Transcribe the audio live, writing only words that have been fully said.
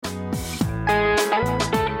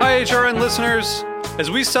HRN listeners.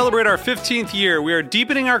 As we celebrate our 15th year, we are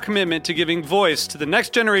deepening our commitment to giving voice to the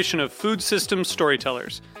next generation of food systems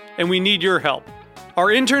storytellers, and we need your help. Our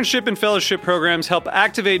internship and fellowship programs help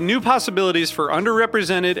activate new possibilities for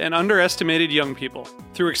underrepresented and underestimated young people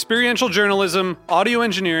through experiential journalism, audio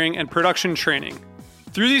engineering, and production training.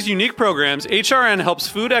 Through these unique programs, HRN helps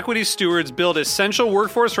food equity stewards build essential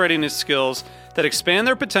workforce readiness skills that expand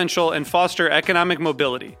their potential and foster economic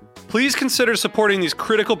mobility. Please consider supporting these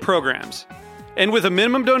critical programs. And with a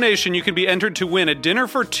minimum donation, you can be entered to win a dinner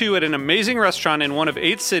for two at an amazing restaurant in one of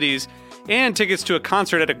 8 cities and tickets to a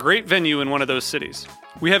concert at a great venue in one of those cities.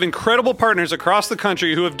 We have incredible partners across the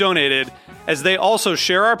country who have donated, as they also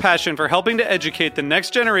share our passion for helping to educate the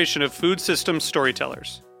next generation of food systems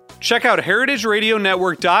storytellers. Check out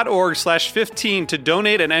heritageradionetwork.org/15 to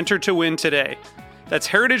donate and enter to win today. That's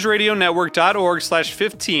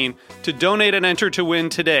heritageradionetwork.org/15 to donate and enter to win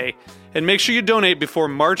today. And make sure you donate before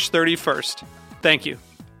March 31st. Thank you.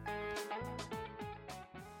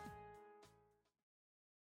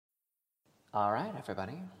 All right,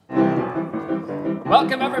 everybody.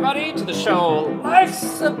 Welcome, everybody, to the show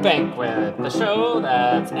Life's a Banquet, the show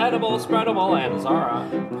that's edible, spreadable, and Zara.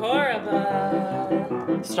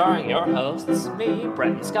 Horrible. Starring your hosts, me,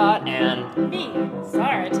 Brett Scott, and Me,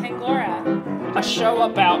 Zara Tangora. a show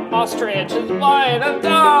about ostrich and wine and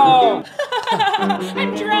dough.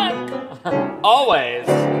 I'm drunk. Always.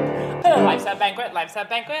 Life's a banquet, life's a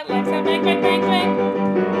banquet, life's a banquet, banquet.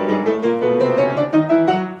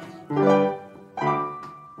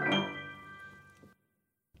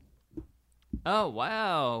 Oh,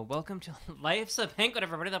 wow. Welcome to Life's a Banquet,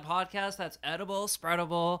 everybody, the podcast that's edible,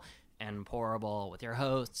 spreadable, and pourable with your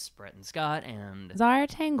hosts, Brett and Scott, and... Zara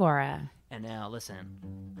Tangora. And now, listen,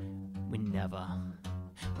 we never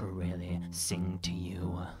really sing to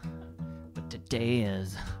you, but today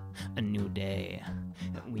is a new day.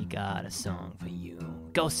 We got a song for you.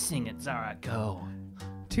 Go sing it, Zara, go.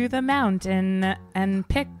 To the mountain and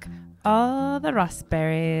pick all the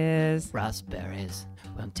raspberries. Raspberries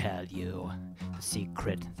will tell you the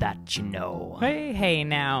secret that you know. Hey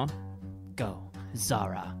now. Go,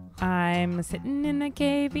 Zara. I'm sitting in a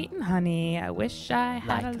cave eating honey. I wish I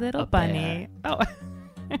had Like a little a bunny. bear. Oh.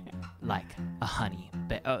 Like a honey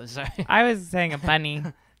bear. Oh, sorry. I was saying a bunny.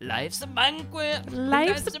 Life's a banquet.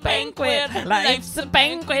 Life's a banquet. Life's a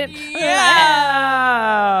banquet. Yeah.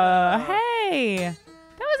 Oh, hey. That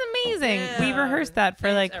was amazing. We Yeah. rehearsed that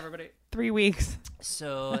for Thanks, like everybody. 3 weeks.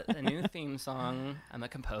 So, the new theme song, I'm a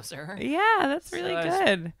composer. Yeah, that's really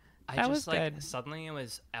good. I That just was like good. suddenly I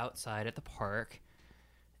was outside at the park,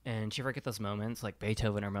 and do you ever get those moments like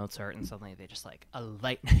Beethoven or Mozart, and suddenly they just like a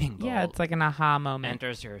lightning bolt Yeah, it's like an aha moment.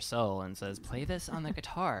 enters your soul and says, "Play this on the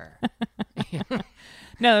guitar."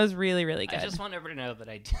 No, it was really, really good. I just want everyone to know that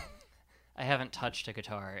I haven't touched a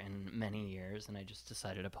guitar in many years, and I just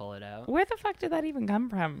decided to pull it out. Where the fuck did that even come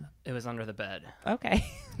from? It was under the bed. Okay.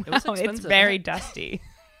 It was Wow, it's expensive. very dusty.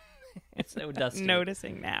 It's so dusty.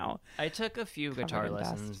 Noticing now. I took a few Covered guitar in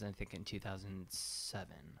dust. lessons, I think in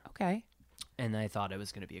 2007. Okay. And I thought I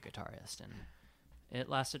was going to be a guitarist, and it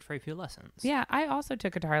lasted for a few lessons. Yeah, I also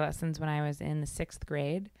took guitar lessons when I was in the 6th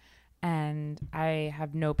grade, and I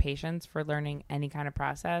have no patience for learning any kind of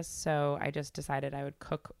process, so I just decided I would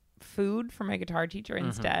cook food for my guitar teacher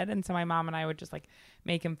instead. And so my mom and I would just like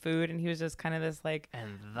make him food, and he was just kind of this like,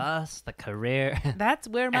 And thus the career that's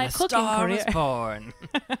where my and a cooking star career was born.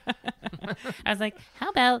 I was like, how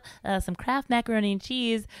about some Kraft macaroni and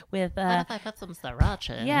cheese with What if I put some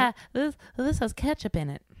sriracha in yeah, it? this has ketchup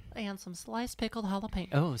in it. And some sliced pickled jalapeno.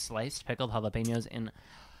 Oh, sliced pickled jalapenos in...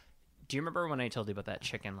 Do you remember when I told you about that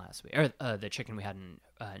chicken last week? Or the chicken we had in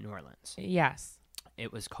New Orleans? Yes.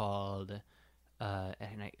 It was called...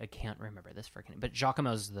 and I can't remember this freaking... But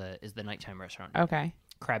Giacomo's is the nighttime restaurant. Okay.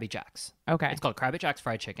 Krabby Jack's. Okay. It's called Krabby Jack's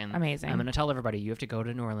Fried Chicken. Amazing. I'm going to tell everybody, you have to go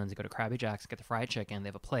to New Orleans, go to Krabby Jack's, get the fried chicken. They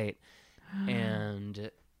have a plate,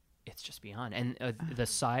 and it's just beyond. And the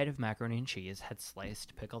side of macaroni and cheese had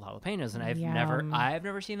sliced pickled jalapenos, and I've Yum.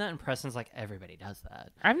 never seen that in Preston's. Like, everybody does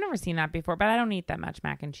that. I've never seen that before, but I don't eat that much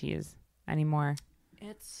mac and cheese anymore.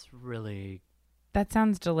 It's really That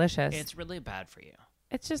sounds delicious. It's really bad for you.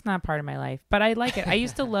 It's just not part of my life, but I like it. I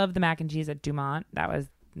used to love the mac and cheese at Dumont. That was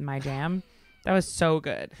my jam. That was so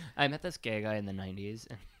good. I met this gay guy in the 90s,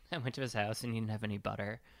 and I went to his house, and he didn't have any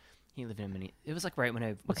butter. He lived in a mini... It was like right when I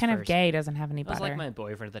was What kind of first... gay doesn't have any It was butter? like my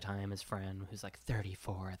boyfriend at the time, his friend, who's like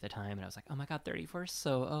 34 at the time, and I was like, oh my god, 34 is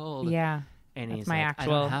so old. Yeah. And That's he's my like, I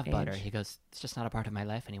actual don't have butter. age. He goes, it's just not a part of my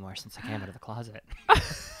life anymore since I came out of the closet.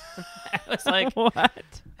 I was like,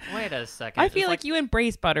 What? wait a second. I feel like you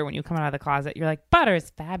embrace butter when you come out of the closet. You're like, butter is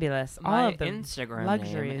fabulous. All my of the Instagram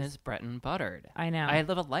luxuries. name is Breton Buttered. I know. I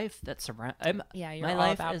live a life that's around. Yeah, you're my all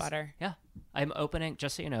life about is, butter. Yeah, I'm opening.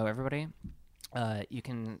 Just so you know, everybody, you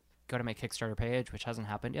can go to my Kickstarter page, which hasn't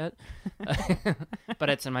happened yet, but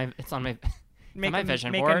it's on my my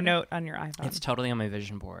vision make board. a note on your iPhone. It's totally on my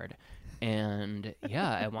vision board, and yeah,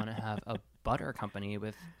 I want to have a butter company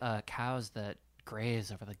with cows that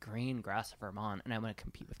graze over the green grass of Vermont, and I want to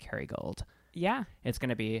compete with Kerrygold. Yeah. It's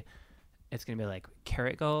gonna be like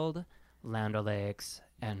Kerrygold, Land O'Lakes,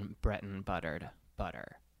 and Breton buttered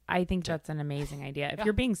butter. I think that's an amazing idea. If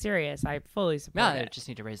you're being serious, I fully support Yeah, I it. just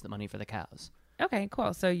need to raise the money for the cows. Okay,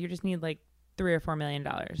 cool. So you just need like $3 or $4 million.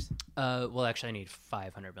 Well, actually, I need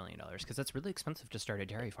 $500 million because that's really expensive to start a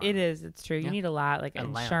dairy farm. It is. It's true. You need a lot, like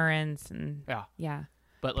And land. insurance and Yeah.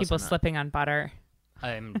 But people listen, slipping on butter.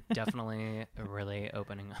 I'm definitely really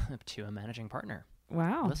opening up to a managing partner.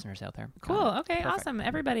 Wow. Listeners out there. Cool. Okay. Perfect. Awesome.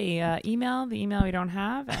 Everybody, email the email we don't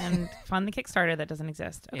have and fund the Kickstarter that doesn't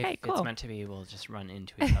exist. Okay. If cool. it's meant to be, we'll just run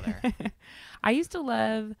into each other. I used to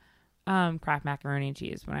love Kraft macaroni and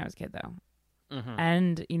cheese when I was a kid, though. Mm-hmm.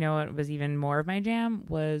 And you know what was even more of my jam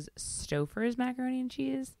was Stouffer's macaroni and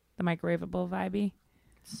cheese, the microwavable vibey.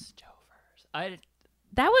 Stouffer's.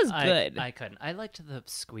 That was good. I couldn't. I liked the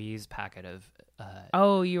squeeze packet of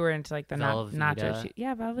oh, you were into like the Velveeta. nacho cheese.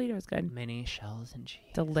 Yeah, Velveeta was good. mini shells and cheese.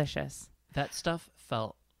 Delicious. That stuff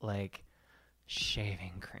felt like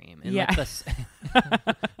shaving cream. Yeah. Like this,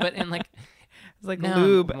 but in like It was like no,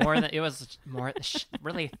 lube. more than it was more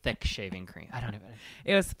really thick shaving cream. I don't even.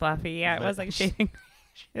 It was fluffy. Yeah, it was like shaving.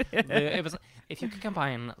 It was if you could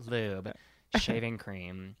combine lube, shaving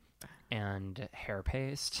cream, and hair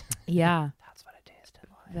paste. Yeah. That's what it tasted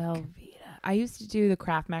like. Velveeta. I used to do the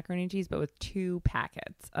Kraft macaroni and cheese, but with 2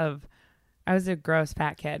 packets of. I was a gross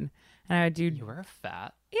fat kid, and I would do. You were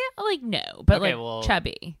fat. Yeah, like no, but Okay, like well,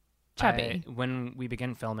 chubby. When we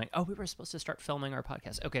begin filming, we were supposed to start filming our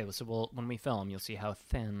podcast. Okay, so when we film, you'll see how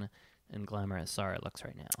thin and glamorous Sarah looks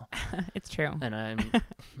right now. It's true. And I'm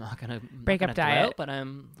not gonna Break up diet, but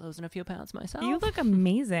I'm losing a few pounds myself. You look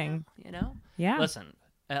amazing. You know. Yeah. Listen,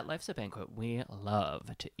 at Life's a Banquet, we love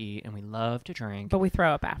to eat and we love to drink, But we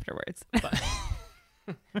throw up afterwards.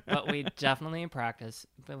 but we definitely practice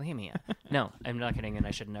bulimia. No, I'm not kidding, and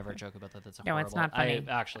I should never joke about that. That's No, horrible. it's not funny.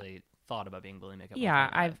 I actually thought about being bulimic. At Yeah,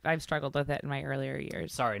 one point. I've struggled with it in my earlier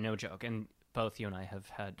years. Sorry, no joke. And both you and I have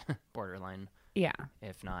had borderline, Yeah.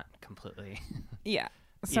 if not completely. Yeah.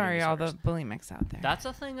 Sorry, all the disorders. bulimics out there. That's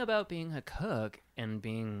the thing about being a cook and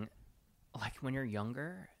being like when you're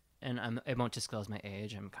younger. And I won't disclose my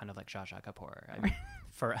age. I'm kind of like Zsa Zsa Kapoor.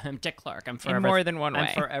 I'm Dick Clark. I'm forever in more than one way.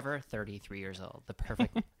 I'm forever 33 years old. The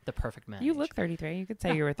perfect man. You age. look 33. You could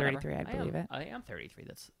say you were 33. Whatever. I'd believe it. I am 33.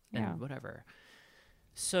 That's Yeah. whatever.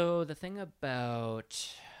 So the thing about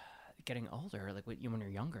getting older, like when you're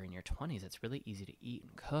younger in your 20s, it's really easy to eat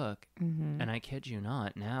and cook. Mm-hmm. And I kid you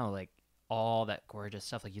not, now like all that gorgeous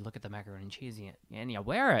stuff, like you look at the macaroni and cheese and you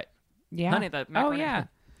wear it. Yeah. Honey, the macaroni yeah.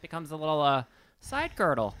 becomes a little side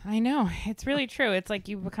girdle. I know. It's really true. It's like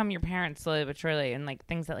you become your parents slowly but surely, and like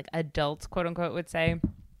things that like adults, quote unquote, would say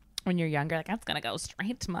when you're younger, like that's gonna go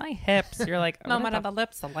straight to my hips. You're like, Moment of the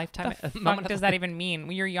lips, the lifetime. the fuck does that even mean?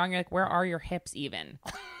 When you're young, you're like, where are your hips even?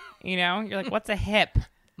 You know, you're like, what's a hip?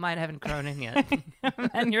 Mine haven't grown in yet.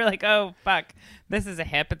 And you're like, oh fuck, this is a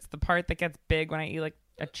hip. It's the part that gets big when I eat like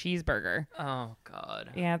a cheeseburger. Oh God.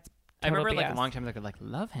 Yeah, it's. I remember like BS. a long time ago, like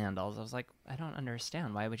love handles. I was like, I don't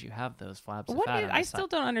understand. Why would you have those flabs of What fat? is, on the I side? still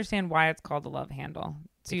don't understand why it's called a love handle.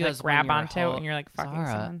 So you like Because when grab you're onto it and you're like fucking Zara,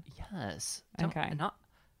 someone. Yes. Okay.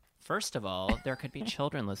 First of all, there could be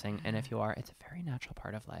children listening, and if you are, it's a very natural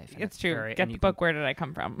part of life. It's true. Very, Get the book. Where did I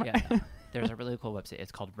come from? Yeah. There's a really cool website.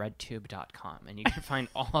 It's called redtube.com, and you can find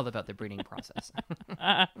all about the breeding process.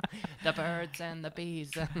 The birds and the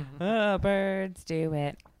bees. Oh, birds do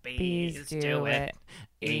it. Bees do it.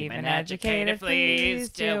 Even educated fleas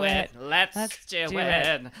do it. Let's do do it.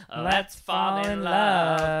 it. Let's fall in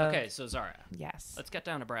love. Okay, so Zara, Yes. let's get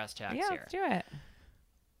down to brass tacks Yeah, here. let's do it.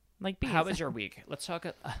 Like bees. How was your week? Let's talk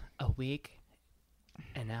a week.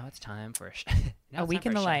 And now it's time for A week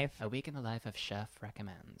in the life. A week in the life of Chef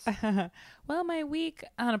Recommends. Well, my week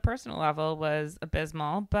on a personal level was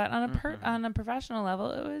abysmal, but on a professional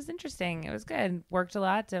level, it was interesting. It was good. Worked a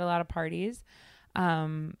lot, did a lot of parties.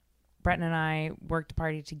 Breton and I worked a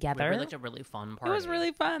party together. We looked a really fun party. It was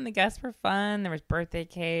really fun. The guests were fun. There was birthday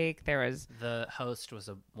cake. There was the host was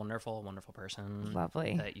a wonderful, wonderful person.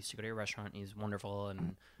 Lovely. That used to go to your restaurant. He's wonderful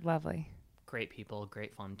and lovely. great people,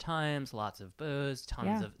 great fun times, lots of booze,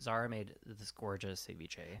 tons of... Zara made this gorgeous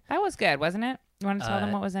ceviche. That was good, wasn't it? You want to tell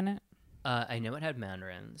them what was in it? I know it had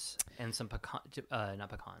mandarins and some not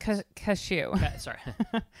pecans. Cashew. Sorry.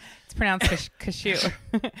 It's pronounced cashew.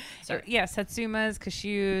 Sorry. Yeah, satsumas,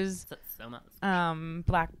 cashews.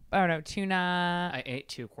 Tuna. I ate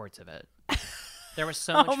 2 quarts of it. There was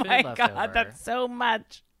so much food left over. Oh my God, that's so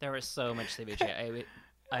much. There was so much ceviche.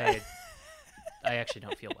 I actually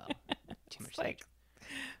don't feel well. Too much ceviche.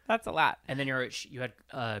 That's a lot. And then you had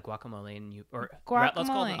guacamole and let's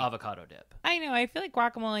call it an avocado dip. I know. I feel like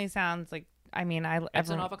guacamole sounds like, it's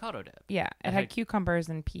an avocado dip. Yeah. It had cucumbers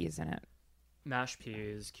and peas in it. Mashed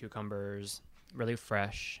peas, cucumbers, really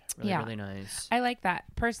fresh, really nice. I like that.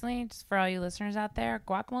 Personally, just for all you listeners out there,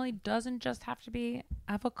 guacamole doesn't just have to be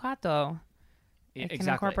avocado. It can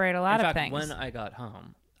incorporate a lot of things. When I got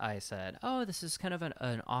home, I said, oh, this is kind of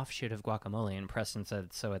an offshoot of guacamole. And Preston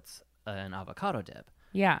said, so it's an avocado dip.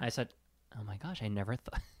 Yeah. I said, oh my gosh, I never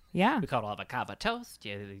thought. Yeah. We call it avocado toast.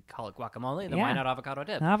 You call it guacamole. Then why not avocado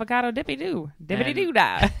dip? Avocado dippy doo. Dippity doo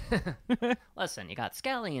da. Listen, you got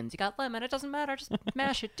scallions, you got lemon. It doesn't matter. Just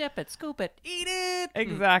mash it, dip it, scoop it, eat it.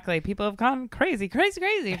 Exactly. People have gone crazy for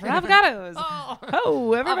avocados.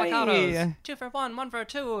 Everybody. Avocados. 2 for 1, 1 for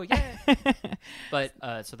 2. Yeah. But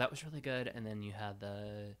so that was really good. And then you had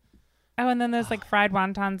the. Oh, and then there's like fried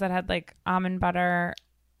wontons that had like almond butter.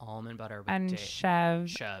 With and chev.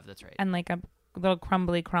 Chev, that's right. And like a little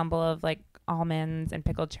crumbly crumble of like almonds and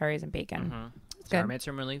pickled cherries and bacon. Mm-hmm. Sarah made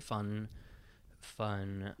some really fun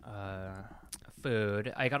food.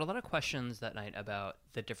 I got a lot of questions that night about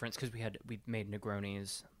the difference because we made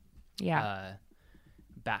Negronis. Yeah.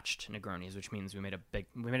 Batched Negronis, which means we made a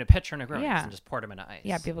pitcher of Negronis and just poured them into ice.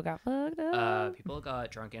 Yeah, people got fucked up. People got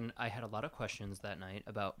drunk, and I had a lot of questions that night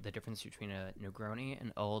about the difference between a Negroni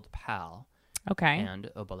and Old Pal. Okay. And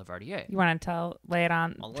a Boulevardier. You want to lay it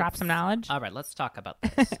on, drop some knowledge? All right, let's talk about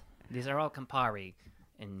this. These are all Campari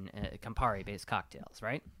and Campari-based cocktails,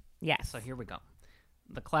 right? Yes. So here we go.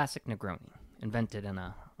 The classic Negroni, invented in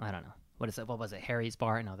I don't know, what was it, Harry's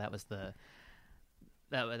Bar? No, that was the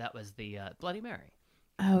Bloody Mary.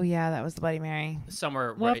 Oh, yeah, that was the Bloody Mary.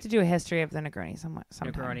 We'll have to do a history of the Negroni sometime.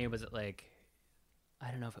 Negroni, was it like,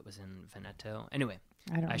 I don't know if it was in Veneto. Anyway.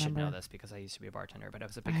 I should know this because I used to be a bartender, but I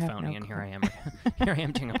was a big phony, and here I am. Here I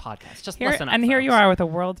am doing a podcast. Just listen up, and here folks. you are with a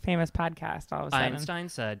world famous podcast. All of a sudden, Einstein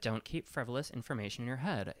said, "Don't keep frivolous information in your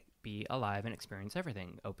head. Be alive and experience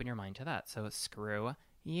everything. Open your mind to that." So screw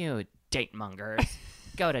you, date mongers.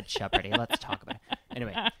 Go to Jeopardy. Let's talk about it.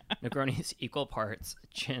 Anyway, Negroni's equal parts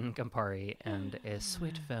gin, Campari, and a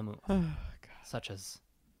sweet vermouth, such as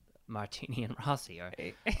Martini and Rossi or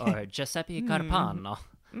Giuseppe Carpano.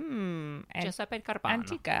 Giuseppe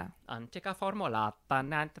Carpano. Antica Formulata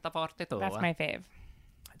 1942. That's my fave.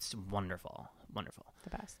 It's wonderful. The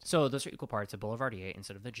best. So those are equal parts. A Boulevardier,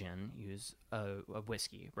 instead of the gin, use a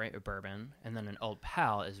whiskey, right? A bourbon. And then an Old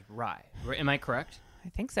Pal is rye. Am I correct? I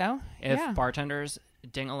think so. If bartenders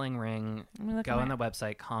ding-a-ling-ring, go on the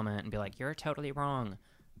website, comment, and be like, you're totally wrong.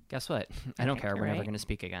 Guess what? I don't care. We're never going to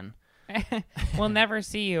speak again. We'll never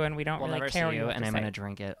see you, and we don't really care what you and I'm going to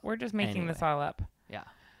drink it. We're just making this all up. Yeah.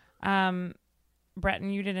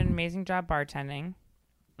 Breton, you did an amazing job bartending.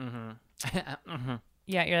 Mm-hmm.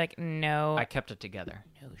 Yeah, you're like, no. I kept it together.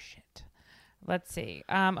 No shit. Let's see.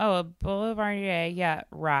 A Boulevardier,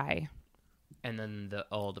 rye. And then the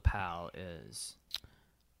Old Pal is...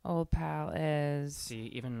 You're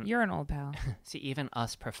an Old Pal. See, even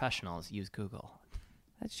us professionals use Google.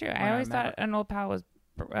 That's true. I always thought an Old Pal was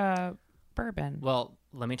bourbon. Well,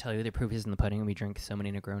 let me tell you, the proof is in the pudding. We drink so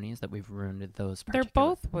many Negronis that we've ruined those. They're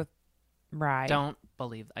both with rye. Don't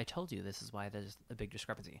believe. I told you this is why there's a big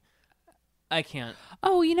discrepancy. I can't.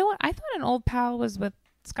 Oh, you know what? I thought an Old Pal was with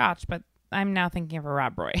Scotch, but I'm now thinking of a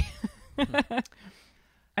Rob Roy.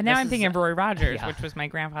 And now I'm thinking of Roy Rogers, which was my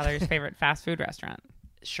grandfather's favorite fast food restaurant.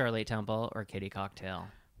 Shirley Temple or Kitty Cocktail.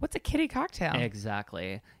 What's a kitty cocktail?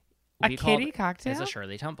 Exactly. A kitty cocktail? It's a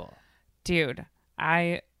Shirley Temple. Dude,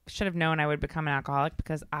 I should have known I would become an alcoholic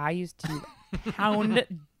because I used to pound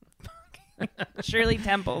Shirley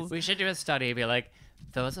Temples. We should do a study. Be like,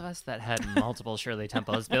 those of us that had multiple Shirley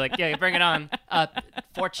Temples, be like, yeah, bring it on.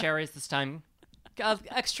 4 cherries this time.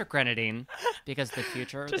 Extra grenadine. Because the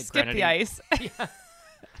future... Just skip the ice. Yeah.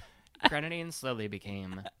 Grenadine slowly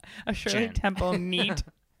became a Shirley gin. Temple neat.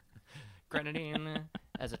 Grenadine,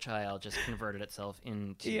 as a child, just converted itself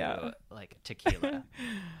into like tequila.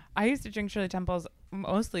 I used to drink Shirley Temples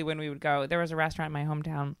mostly when we would go. There was a restaurant in my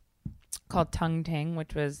hometown called Tung Ting,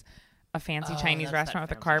 which was a fancy Chinese restaurant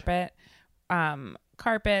with a carpet.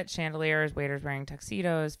 carpet, chandeliers, waiters wearing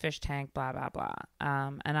tuxedos, fish tank, blah, blah, blah.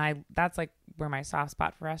 And that's like where my soft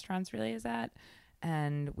spot for restaurants really is at.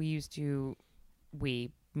 And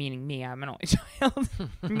meaning me, I'm an only child,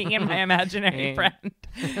 me and my imaginary friend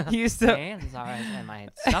used to. And my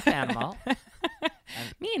stuffed animal.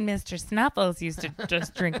 Me and Mr. Snuffles used to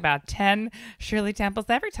just drink about 10 Shirley Temples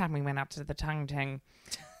every time we went out to the Tongue Ting.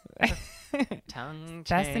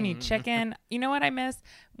 Sesame chicken. You know what I miss?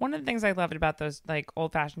 One of the things I loved about those like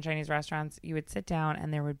old-fashioned Chinese restaurants, you would sit down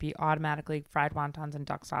and there would be automatically fried wontons and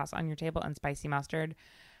duck sauce on your table and spicy mustard.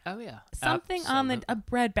 Oh yeah, Something on a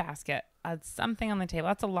bread basket, something on the table.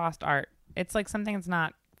 That's a lost art. It's like something that's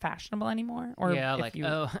not fashionable anymore. Or yeah, like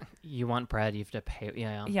you want bread, you have to pay.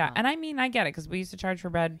 Yeah, and I mean I get it because we used to charge for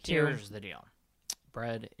bread too. Here's the deal: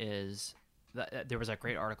 bread is. There was a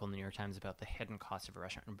great article in the New York Times about the hidden cost of a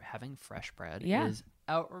restaurant. Having fresh bread is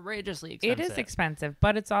outrageously expensive. It is expensive,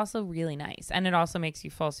 but it's also really nice, and it also makes you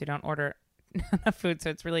full, so you don't order enough food. So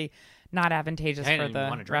it's really not advantageous for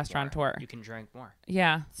the restaurateur. You can drink more.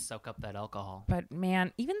 Yeah. Soak up that alcohol. But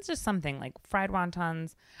man, even just something like fried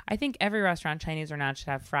wontons. I think every restaurant, Chinese or not, should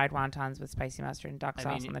have fried wontons with spicy mustard and duck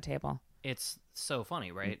sauce on the table. It's so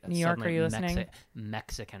funny, right? New York, are you listening?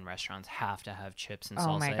 Mexican restaurants have to have chips and salsa.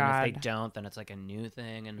 Oh my God. And if they don't, then it's like a new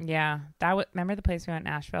thing. And yeah, remember the place we went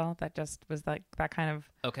in Nashville that just was like that kind of.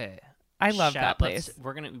 Okay. I love that place.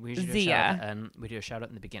 We should do a shout out, and we do a shout out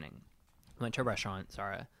in the beginning. We went to a restaurant,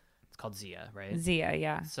 Zara. It's called Zia, right? Zia,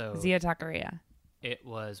 yeah. So Zia Taqueria. It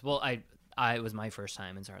was it was my first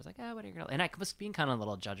time, and Zara was like, "Oh, what are you gonna?" And I was being kind of a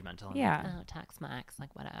little judgmental. And yeah. Like, oh, Tex-Mex,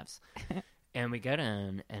 like whatevs. And we get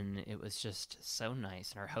in, and it was just so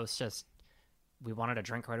nice. And our host we wanted a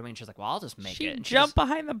drink right away, and she's like, "Well, I'll just make it." And she jumped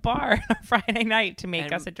behind the bar on a Friday night to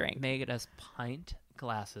make us a drink. Made us pint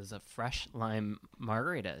glasses of fresh lime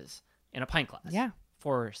margaritas in a pint glass. Yeah.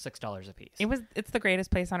 For $6 a piece. It's the greatest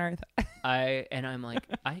place on earth. I'm like,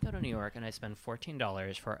 I go to New York and I spend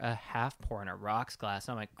 $14 for a half pour in a rocks glass.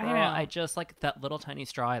 And I'm like, girl, I just like that little tiny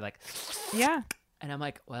straw. Yeah. And I'm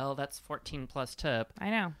like, well, that's 14 plus tip. I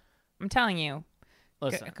know. I'm telling you.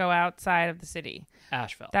 Listen, go outside of the city.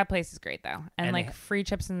 Asheville. That place is great though. And like free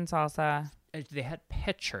chips and salsa. They had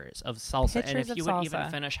pitchers of salsa. And if you would even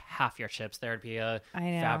finish half your chips, there'd be a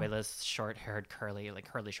fabulous short-haired, curly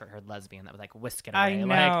short-haired lesbian that would like whisk it away. I know.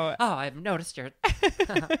 Like, oh, I've noticed your...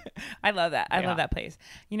 I love that. I love that place.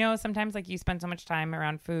 You know, sometimes like you spend so much time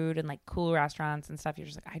around food and like cool restaurants and stuff. You're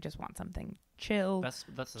just like, I just want something chill. That's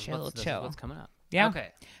chill. What's coming up. Yeah. Okay.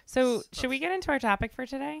 So should we get into our topic for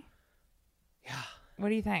today? Yeah. What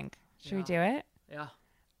do you think? Should we do it? Yeah.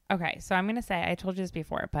 Okay. So I'm going to say, I told you this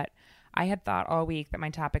before, but I had thought all week that my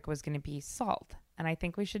topic was going to be salt. And I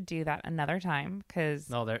think we should do that another time because...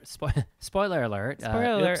 No, spoiler alert.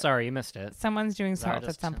 Spoiler alert. Oops, sorry, you missed it. Someone's doing salt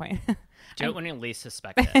at some point. Do it when you least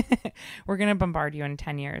suspect it. We're going to bombard you in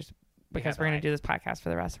 10 years because we're going to do this podcast for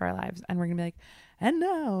the rest of our lives. And we're going to be like, and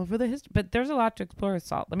now for the history. But there's a lot to explore with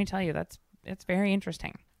salt. Let me tell you, it's very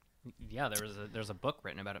interesting. Yeah, there's a book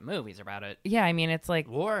written about it, movies about it. Yeah, I mean, it's like...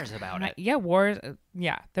 Wars about it. Yeah, wars.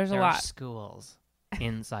 Yeah, there's a lot. There are schools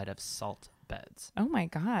inside of salt beds. Oh my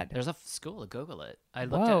God. There's a school. Google it. I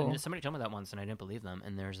looked at it, and somebody told me that once, and I didn't believe them.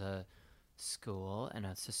 And there's a school and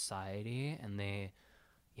a society, and they...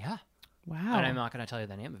 Yeah. Wow. And I'm not going to tell you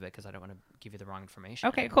the name of it because I don't want to give you the wrong information.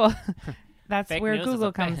 Okay, cool. That's fake where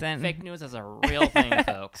Google comes in. Fake news is a real thing,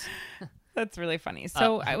 folks. That's really funny.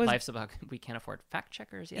 So life's about we can't afford fact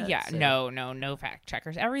checkers yet. Yeah, so. No fact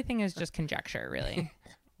checkers. Everything is just conjecture, really.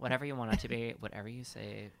 Whatever you want it to be, whatever you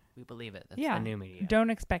say, we believe it. That's the new media. Don't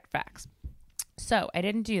expect facts. So I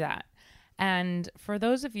didn't do that. And for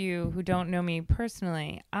those of you who don't know me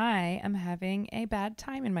personally, I am having a bad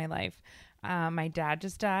time in my life. My dad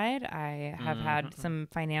just died. I have had some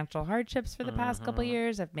financial hardships for the past couple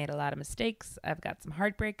years. I've made a lot of mistakes. I've got some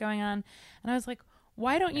heartbreak going on. And I was like,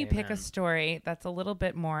 why don't you pick a story that's a little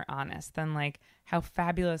bit more honest than like how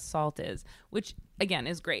fabulous salt is, which again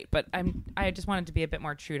is great, but I just wanted to be a bit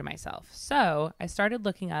more true to myself. So I started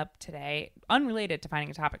looking up today, unrelated to finding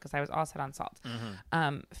a topic because I was all set on salt,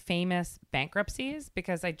 famous bankruptcies,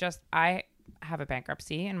 because I have a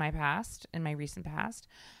bankruptcy in my recent past.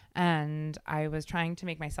 And I was trying to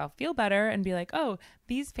make myself feel better and be like, oh,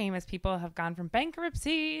 these famous people have gone from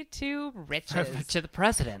bankruptcy to riches. To the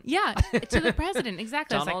president. Yeah, to the president.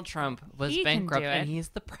 Exactly. Donald Trump was bankrupt and he's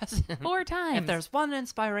the president. 4 times. If there's one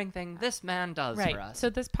inspiring thing this man does for us. So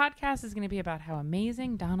this podcast is going to be about how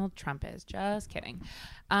amazing Donald Trump is. Just kidding.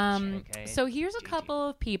 So here's a couple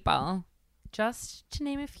of people just to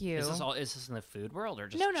name a few. Is this in the food world or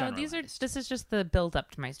just No, generalized? this is just the build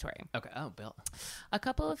up to my story. Okay. Oh, Bill. A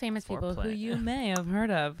couple of famous people who you may have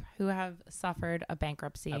heard of who have suffered a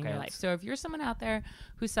bankruptcy in your life. So if you're someone out there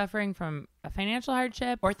who's suffering from a financial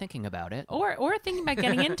hardship Or thinking about it. or thinking about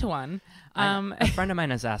getting into one. A friend of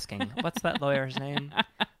mine is asking, what's that lawyer's name?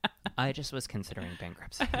 I just was considering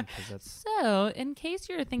bankruptcy. So in case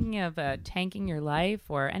you're thinking of tanking your life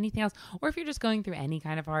or anything else, or if you're just going through any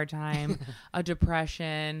kind of hard time, a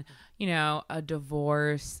depression, a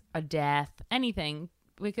divorce, a death, anything.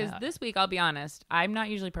 Because this week, I'll be honest, I'm not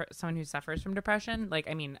usually someone who suffers from depression. Like,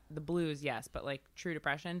 I mean, the blues, yes, but like true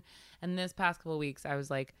depression. And this past couple of weeks, I was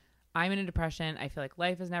like, I'm in a depression. I feel like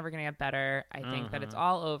life is never going to get better. I think that it's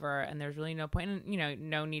all over, and there's really no point in,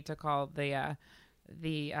 no need to call the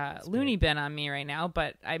loony bin on me right now.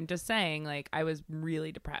 But I'm just saying, like, I was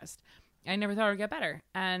really depressed. I never thought it would get better,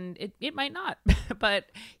 and it might not. But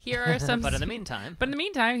here are some. But in the meantime,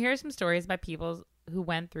 here are some stories about people who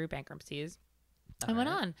went through bankruptcies and went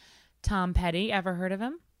on. Tom Petty, ever heard of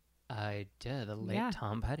him? I did. The late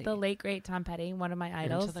Tom Petty. The late, great Tom Petty, one of my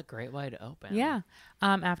idols. Into the great wide open. Yeah.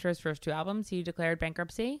 After his first 2 albums, he declared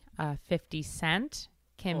bankruptcy. 50 Cent,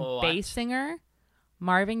 Kim Basinger,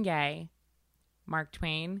 Marvin Gaye, Mark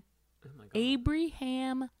Twain,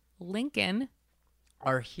 Abraham Lincoln.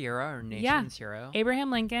 Our hero, our nation's hero. Abraham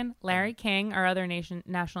Lincoln, Larry King, our other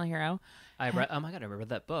national hero. I read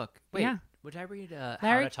that book. Wait, would I read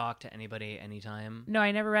How to Talk to Anybody Anytime? No,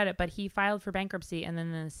 I never read it, but he filed for bankruptcy, and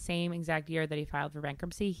then the same exact year that he filed for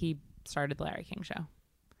bankruptcy, he started the Larry King Show.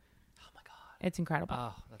 Oh my God. It's incredible.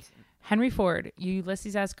 Oh, that's... Henry Ford,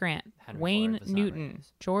 Ulysses S. Grant, Wayne Newton,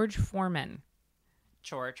 George Foreman.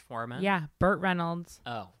 George Foreman? Yeah, Burt Reynolds.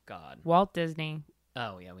 Oh, God. Walt Disney.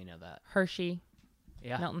 Oh, yeah, we know that. Hershey.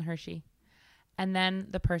 Yeah. Milton Hershey. And then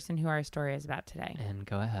the person who our story is about today. And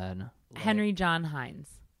go ahead. Henry John Heinz.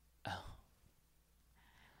 Oh.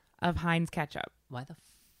 Of Heinz Ketchup. Why the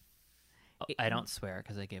I don't swear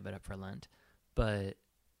because I gave it up for Lent. But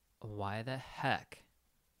why the heck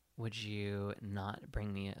would you not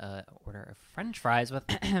bring me an order of French fries with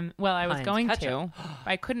Well, I was Heinz going ketchup? to.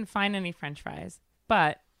 I couldn't find any French fries.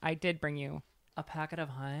 But I did bring you a packet of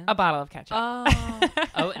Heinz? A bottle of ketchup.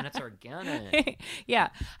 Oh, and it's organic. Yeah.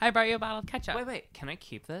 I brought you a bottle of ketchup. Wait. Can I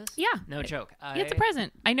keep this? Yeah. No joke. It's a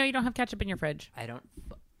present. I know you don't have ketchup in your fridge. I don't.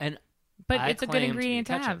 But it's a good ingredient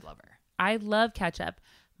to have. Lover. I love ketchup.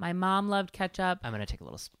 My mom loved ketchup. I'm going to take a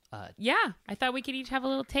little... Yeah. I thought we could each have a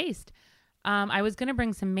little taste. I was going to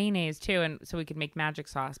bring some mayonnaise, too, and so we could make magic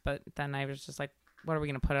sauce. But then I was just like, what are we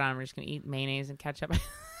going to put it on? We're just going to eat mayonnaise and ketchup.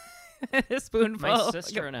 A spoonful. My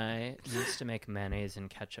sister and I used to make mayonnaise and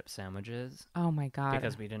ketchup sandwiches. Oh my God.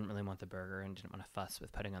 Because we didn't really want the burger and didn't want to fuss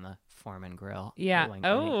with putting on the Foreman grill. Yeah.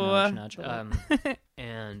 Nudge.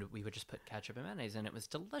 And we would just put ketchup and mayonnaise and it was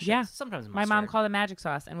delicious. Yeah. Sometimes mustard. My mom called it magic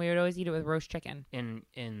sauce and we would always eat it with roast chicken.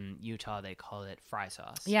 In Utah, they call it fry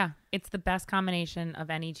sauce. Yeah. It's the best combination of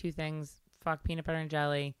any 2 things. Fuck peanut butter and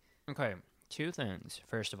jelly. Okay. 2 things.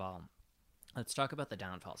 First of all, let's talk about the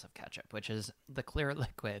downfalls of ketchup, which is the clear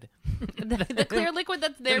liquid. the clear liquid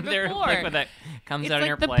that's there before. The liquid that comes out on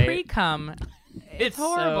your plate. It's like the pre-cum. It's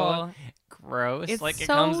horrible. So gross. It's like it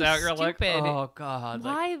so comes out, you're stupid. like, oh God.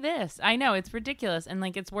 Why this? I know, it's ridiculous. And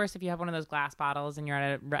like it's worse if you have one of those glass bottles and you're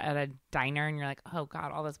at a diner and you're like, oh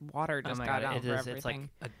God, all this water just got out for everything.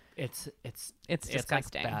 It's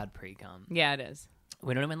disgusting. Like bad pre-cum. Yeah, it is.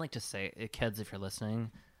 We don't even like to say, kids, if you're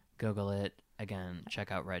listening, Google it. Again,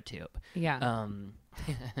 check out RedTube. Yeah.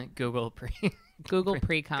 Google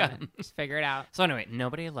pre-cum. Just figure it out. So anyway,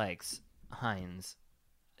 nobody likes Heinz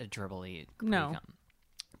dribbly pre-cum. No.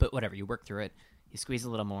 But whatever, you work through it. You squeeze a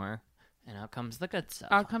little more, and out comes the good stuff.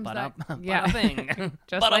 Out comes that. Yeah.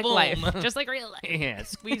 Just Bada like boom. life. Just like real life. Yeah.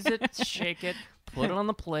 Squeeze it, shake it, put it on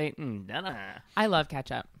the plate, and da-da. I love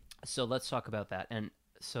ketchup. So let's talk about that. And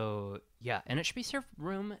so, yeah, and it should be served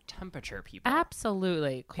room temperature, people.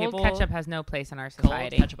 Absolutely. Cold ketchup has no place in our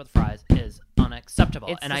society. Cold ketchup with fries is unacceptable.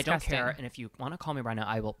 It's and disgusting. I don't care. And if you want to call me right now,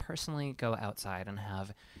 I will personally go outside and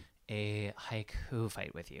have a haiku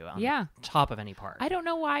fight with you on top of any park. I don't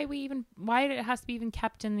know why it has to be even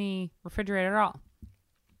kept in the refrigerator at all.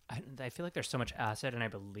 I feel like there's so much acid, and I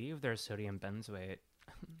believe there's sodium benzoate.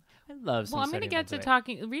 I love some Well, I'm going to get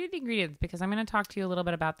to read the ingredients because I'm going to talk to you a little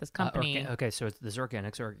bit about this company. Okay, so this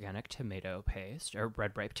organic tomato paste, or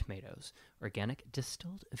red ripe tomatoes, organic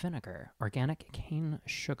distilled vinegar, organic cane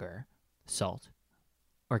sugar, salt,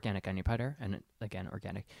 organic onion powder, and again,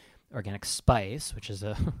 organic spice, which is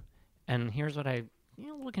and here's what a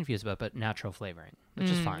little confused about, but natural flavoring, which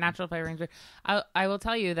is fine. Natural flavoring. I will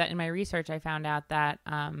tell you that in my research, I found out that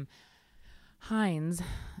Heinz,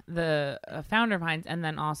 the founder of Heinz, and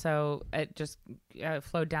then also it just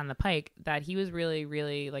flowed down the pike that he was really,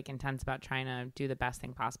 really like intense about trying to do the best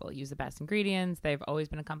thing possible, use the best ingredients. They've always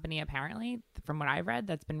been a company, apparently, from what I've read,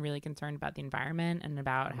 that's been really concerned about the environment and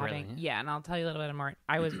about having, and I'll tell you a little bit more.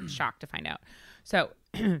 I was shocked to find out. So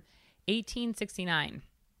 1869,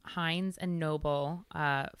 Heinz and Noble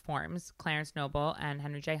forms, Clarence Noble and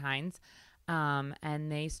Henry J. Heinz,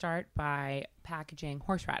 and they start by packaging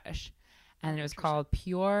horseradish. And it was called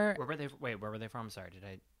Pure. Where were they from? Sorry,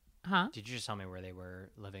 did you just tell me where they were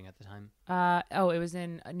living at the time? It was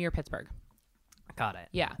in near Pittsburgh. Got it.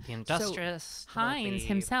 Yeah. The industrious. So Heinz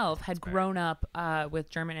himself had grown up with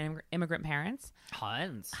German immigrant parents.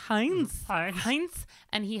 Heinz. And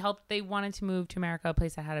they wanted to move to America, a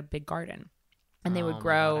place that had a big garden. And they would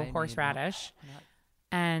grow horseradish.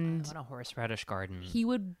 And I want a horseradish garden. He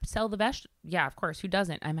would sell the Yeah, of course. Who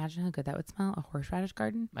doesn't? I imagine how good that would smell. A horseradish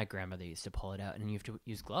garden. My grandmother used to pull it out, and you have to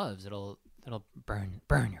use gloves. It'll burn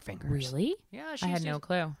your fingers. Really? Yeah, I had no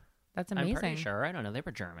clue. That's amazing. I'm pretty sure. I don't know. They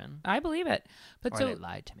were German. I believe it. But they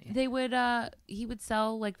lied to me. They would. He would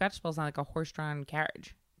sell like vegetables on like a horse-drawn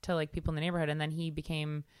carriage to like people in the neighborhood, and then he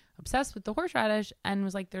became obsessed with the horseradish and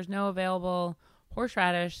was like, "There's no available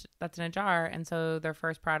horseradish that's in a jar," and so their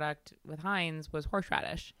first product with Heinz was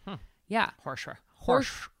horseradish. Yeah,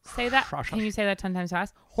 Say that. Can you say that 10 times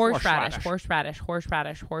fast? Horseradish. I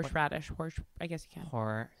guess you can.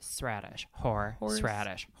 Horseradish.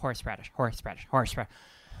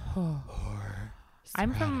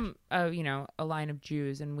 I'm from a line of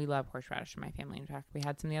Jews, and we love horseradish in my family. In fact, we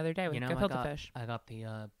had some the other day with gefilte fish. I got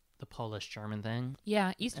the Polish German thing.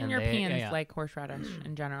 Yeah, Eastern Europeans like horseradish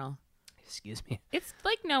in general. Excuse me. It's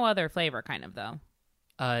like no other flavor, kind of, though.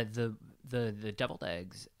 The deviled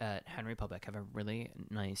eggs at Henry Public have a really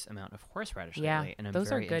nice amount of horseradish lately, and I'm those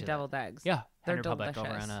very are good into deviled that. eggs. Yeah, they're Henry delicious.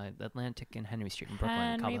 Public over on Atlantic and Henry Street in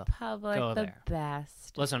Brooklyn. Henry Public, the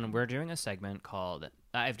best. Listen, we're doing a segment called,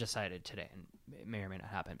 I've decided today, and it may or may not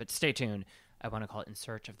happen, but stay tuned. I want to call it In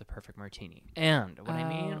Search of the Perfect Martini. And what I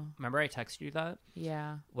mean, remember I texted you that?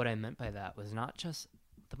 Yeah. What I meant by that was not just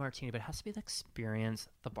the martini, but it has to be the experience,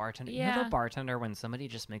 the bartender. Yeah. You know the bartender when somebody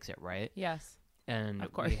just makes it right? Yes. And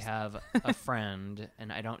of course. We have a friend,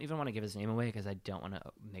 and I don't even want to give his name away because I don't want to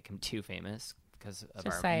make him too famous because of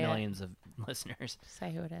just our millions of listeners.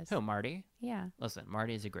 Say who it is. Who, Marty? Yeah. Listen,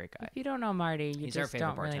 Marty is a great guy. If you don't know Marty, you He's just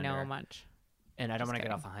don't really know much. And I don't want to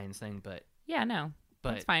get off the Heinz thing, but... Yeah, no.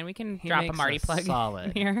 But it's fine. We can drop a Marty plug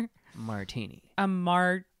solid here. Martini. A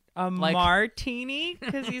martini?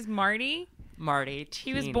 Because he's Marty? Marty.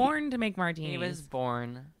 He was born to make martinis. He was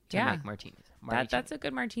born to make martinis. That's a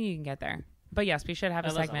good martini you can get there. But yes, we should have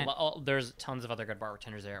a segment. There's tons of other good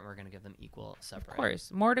bartenders there, and we're going to give them equal separate. Of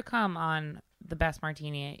course. More to come on the best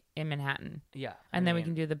martini in Manhattan. Yeah. And then we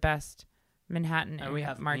can do the best Manhattan and we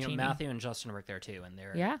have martini. Matthew and Justin work there too, and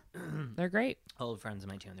they're great. Old friends of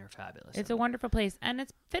mine too, and they're fabulous. It's a wonderful place, and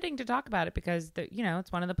it's fitting to talk about it because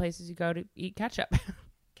it's one of the places you go to eat ketchup.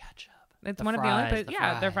 It's one of the only places.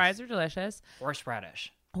 Yeah, their fries are delicious.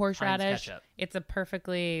 Horseradish. Ketchup. It's a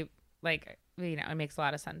perfectly it makes a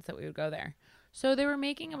lot of sense that we would go there. So they were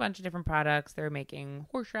making a bunch of different products. They were making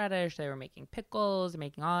horseradish. They were making pickles.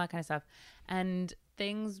 Making all that kind of stuff, and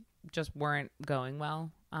things just weren't going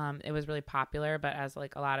well. It was really popular, but as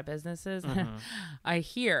like a lot of businesses, I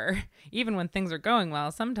hear even when things are going well,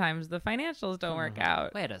 sometimes the financials don't work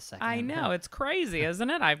out. Wait a second. I know, it's crazy, isn't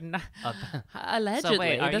it? I've not allegedly so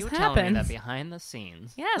wait, are this you happened. Telling me that behind the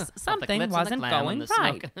scenes, yes, something wasn't going the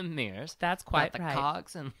right. Smoke and the mirrors, that's quite the right.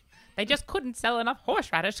 cogs and they just couldn't sell enough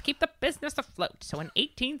horseradish to keep the business afloat. So in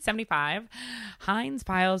 1875, Heinz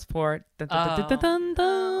files for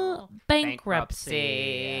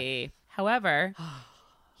bankruptcy. However,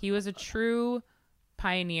 he was a true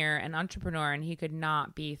pioneer and entrepreneur, and he could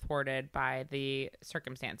not be thwarted by the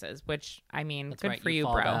circumstances, which, I mean, that's good right. for you,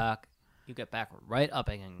 fall bro. Back, you get back right up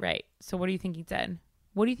again. Right. So what do you think he did?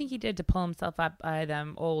 What do you think he did to pull himself up by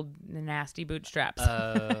them old nasty bootstraps?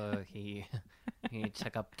 He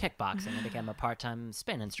took up kickboxing and became a part-time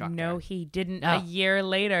spin instructor. No, he didn't. No. A year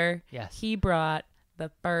later, yes, he brought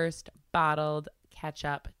the first bottled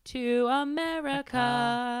ketchup to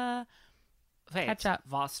America. Wait, ketchup.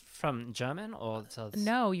 Was from German or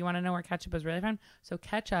no? You want to know where ketchup was really from? So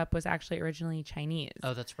ketchup was actually originally Chinese.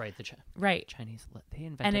 Oh, that's right. Right. Chinese. They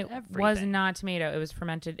invented and it everything. was not tomato. It was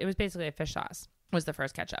fermented. It was basically a fish sauce. Was the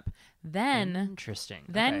first ketchup. Then interesting.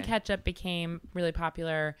 Then ketchup became really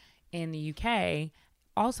popular in the UK.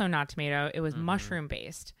 Also not tomato. It was mushroom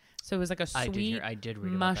based. So it was like a sweet I did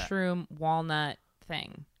read mushroom walnut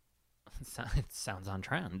thing. It sounds on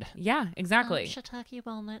trend. Yeah, exactly. Shiitake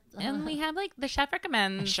walnut. And we have like the chef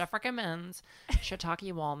recommends. Chef recommends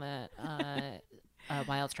shiitake walnut,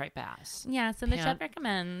 wild striped bass. Yeah, so the chef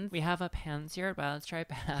recommends. We have a pan-seared wild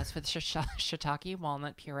striped bass with shiitake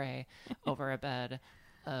walnut puree over a bed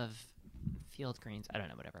of field greens. I don't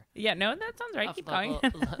know, whatever. Yeah, no, that sounds right. Keep going.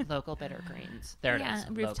 Local bitter greens. There it is. Yeah,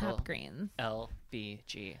 rooftop local greens.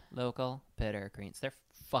 LBG. Local bitter greens. They're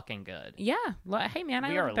fucking good. Yeah. Hey, man,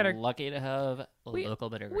 we are lucky to have local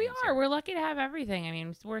bitter greens. We are. We're lucky to have everything. I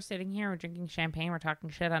mean, we're sitting here, we're drinking champagne, we're talking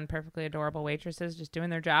shit on perfectly adorable waitresses just doing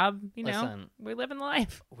their job. You know, Listen, we live in the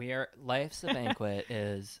life. Life's a banquet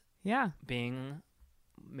is being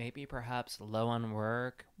maybe perhaps low on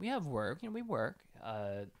work. We have work. We work.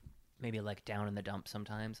 Maybe like down in the dumps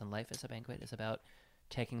sometimes, and Life is a Banquet is about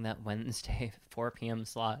taking that Wednesday 4 p.m.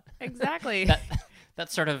 slot. Exactly.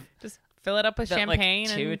 That's sort of just fill it up with champagne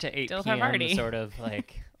like 2 and to 8 still p.m. have party. Sort of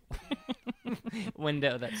like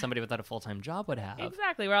window that somebody without a full-time job would have.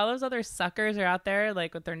 Exactly, where all those other suckers are out there,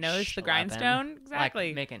 like with their nose to the grindstone. Exactly,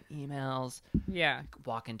 like making emails. Yeah,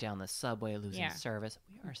 walking down the subway, losing service.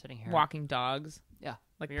 We are sitting here walking dogs. Yeah,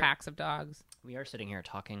 like packs of dogs. We are sitting here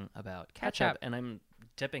talking about ketchup, and I'm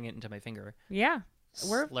dipping it into my finger. Yeah,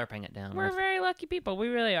 we're slurping it down. We're very lucky people. We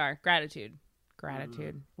really are. Gratitude.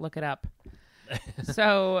 Look it up.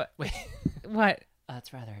 So, wait, what?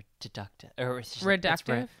 That's rather deductive or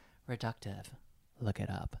reductive. Reductive. Look it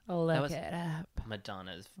up. Look it up.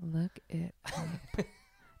 Madonna's. Look it up.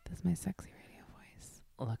 That's my sexy radio voice.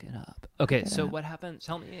 Look it up. Okay, so what happened?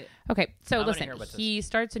 Tell me. Okay, so listen, he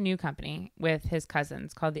starts a new company with his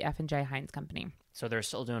cousins called the F&J Heinz Company. So they're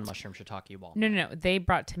still doing mushroom shiitake walnut. No. They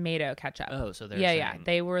brought tomato ketchup. Oh, so they're yeah.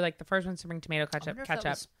 They were like the first ones to bring tomato ketchup. I wonder if that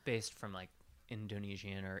was based from like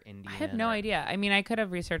Indonesian or Indian. I have no idea. I mean, I could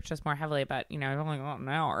have researched this more heavily, but I've only got an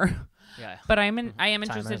hour. Yeah. But I am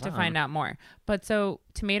interested to find out more. But so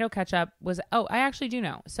tomato ketchup was, I actually do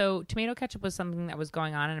know. So tomato ketchup was something that was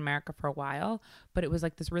going on in America for a while, but it was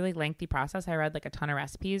like this really lengthy process. I read like a ton of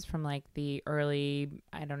recipes from like the early,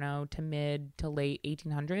 to mid to late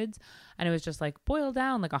 1800s. And it was just like boil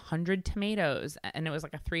down like 100 tomatoes. And it was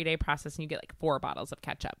like a 3-day process and you get like 4 bottles of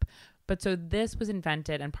ketchup. But so this was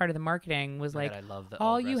invented, and part of the marketing was I love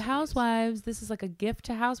all you recipes. Housewives, this is like a gift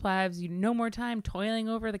to housewives. You no more time toiling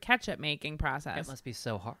over the ketchup making process. It must be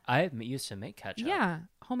so hard. I used to make ketchup. Yeah,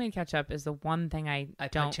 homemade ketchup is the one thing I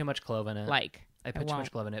don't put too much clove in it. I put too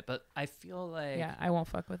much clove in it, but I feel like I won't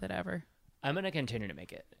fuck with it ever. I'm gonna continue to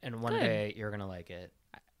make it, and one day you're gonna like it.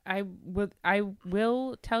 I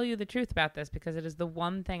will tell you the truth about this because it is the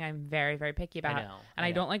one thing I'm very, very picky about. I know.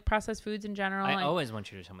 I don't like processed foods in general. I always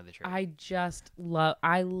want you to tell me the truth.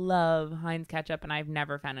 I love Heinz ketchup, and I've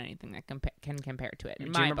never found anything that can compare to it. Do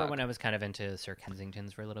you remember when I was kind of into Sir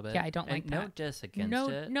Kensington's for a little bit? Yeah, I don't like that. No diss against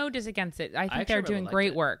it. No diss against it. I think they're doing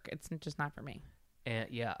great work. It's just not for me. And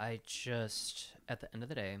yeah, I just, at the end of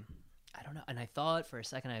the day, I don't know. And I thought for a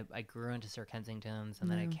second I grew into Sir Kensington's, and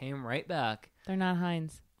then I came right back. They're not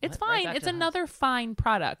Heinz. It's fine. It's another fine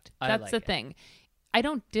product. That's the thing. I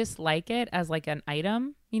don't dislike it as like an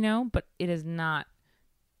item, but it is not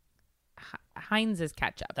Heinz's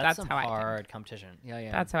ketchup. That's how I think. Hard competition. Yeah.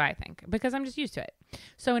 That's how I think because I'm just used to it.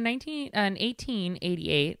 So in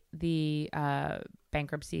 1888, the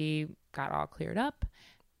bankruptcy got all cleared up.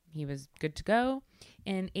 He was good to go.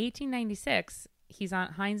 In 1896,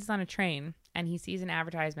 Heinz is on a train and he sees an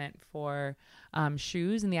advertisement for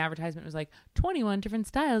shoes, and the advertisement was like 21 different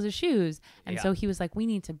styles of shoes. And so he was like, we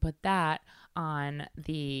need to put that on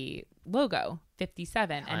the logo,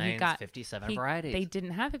 57. Heinz, and he got 57 varieties. They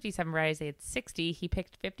didn't have 57 varieties. They had 60. He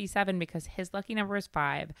picked 57 because his lucky number was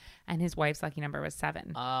 5 and his wife's lucky number was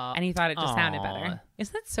 7. And he thought it just sounded better.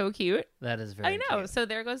 Isn't that so cute? That is very cute. So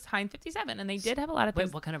there goes Heinz 57. And they did have a lot of things.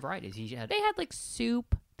 Wait, what kind of varieties? They had like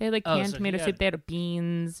soup. They had like canned tomato soup. They had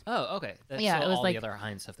beans. Oh, okay. That's it was all like the other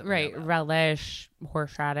Heinz stuff that we know relish,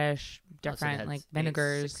 horseradish, different like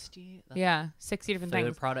vinegars. 60? 60 different things.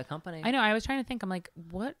 Food product company. I know. I was trying to think. I'm like,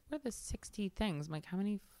 what were the 60 things? I'm like, how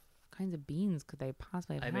many kinds of beans could they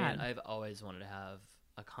possibly have had? I mean, I've always wanted to have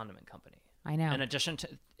a condiment company. I know. In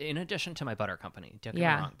addition to my butter company. Don't get me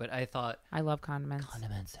wrong, but I thought I love condiments.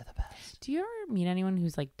 Condiments are the best. Do you ever meet anyone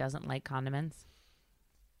who's like doesn't like condiments?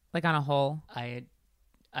 Like on a whole?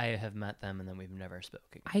 I have met them and then we've never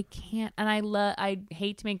spoken. I can't, and I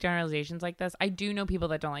hate to make generalizations like this. I do know people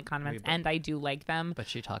that don't like condiments, and I do like them. But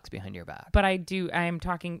she talks behind your back. But I am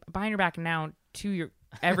talking behind your back now to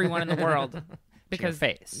everyone in the world. Because to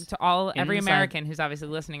your face. To every American who's obviously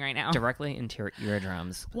listening right now. Directly into your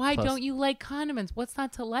eardrums. Why don't you like condiments? What's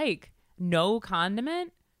not to like? No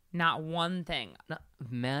condiment? Not one thing.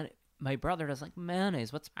 My brother doesn't like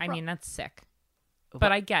mayonnaise. I mean, that's sick.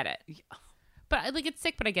 But I get it. But like, it's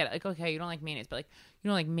sick, but I get it. Like, okay, you don't like mayonnaise, but like, you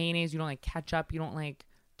don't like mayonnaise, you don't like ketchup, you don't like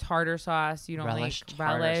tartar sauce, you don't like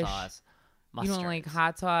relish, sauce, you don't like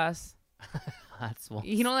hot sauce. Hot sauce.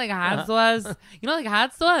 You don't like hot sauce. You don't like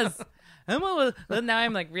hot sauce. Now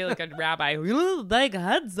I'm like really good rabbi. You don't like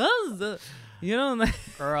hot sauce. You don't like.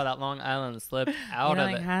 Girl, that Long Island slipped out you of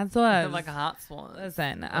don't like it. hot sauce. I'm like a hot sauce.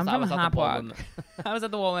 Listen, I'm from Hopwalk. I was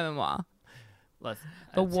at the Wool Women Wall.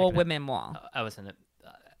 The Wool Women Wall. I was in a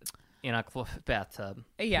bathtub.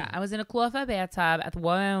 Yeah, I was in a cloth bathtub at the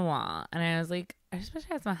Wool Women Wall, and I was like, I just wish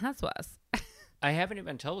I had some hot sauce. I haven't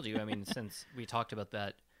even told you. I mean, since we talked about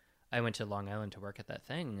that, I went to Long Island to work at that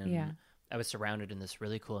thing, and I was surrounded in this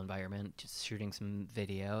really cool environment, just shooting some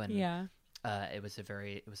video, and it was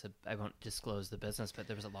I won't disclose the business, but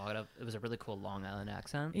it was a really cool Long Island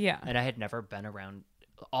accent. Yeah. And I had never been around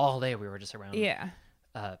all day. We were just around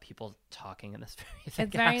people talking in this very thick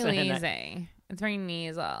It's very accent. lazy. It's very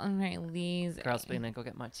nasal. Very lazy. Girls being like, go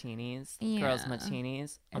get martinis. Yeah. Girls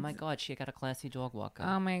martinis. Oh my God, she got a classy dog walker.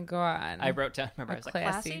 Oh my God. I wrote down, remember, I was like,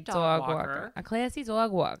 classy dog walker. A classy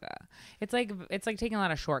dog walker. It's like taking a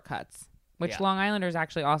lot of shortcuts, which Long Islanders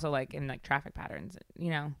actually also like in like traffic patterns,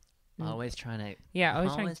 you know. Always trying to. Yeah,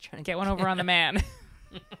 always trying to get one over on the man.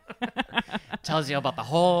 Tells you about the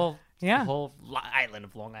whole island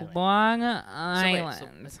of Long Island. Long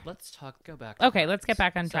Island. So let's go back. Okay, let's get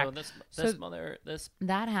back on track. That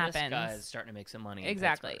happens. This guy is starting to make some money.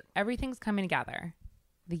 Exactly. Everything's coming together.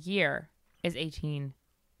 The year is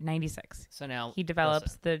 1896. So now he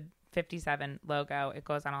develops the 57 logo. It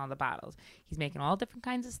goes on all the bottles. He's making all different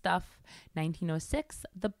kinds of stuff. 1906,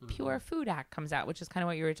 the Pure Food Act comes out, which is kind of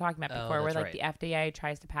what you were talking about before, where like the FDA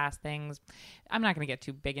tries to pass things. I'm not going to get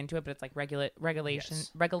too big into it, but it's like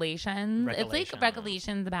regulations. It's like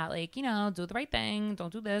regulations about like, you know, do the right thing,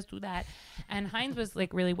 don't do this, do that. And Heinz was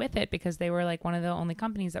like really with it because they were like one of the only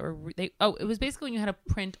companies that were it was basically when you had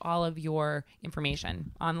to print all of your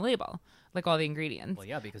information on the label, like all the ingredients. Well,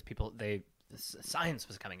 yeah, because science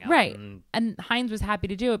was coming out. Right. And Heinz was happy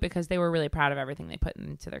to do it because they were really proud of everything they put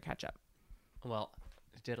into their ketchup. Well,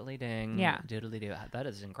 diddly ding. Yeah. Diddly do. That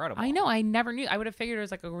is incredible. I know. I never knew. I would have figured it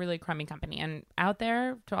was like a really crummy company. And out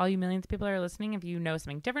there, to all you millions of people that are listening, if you know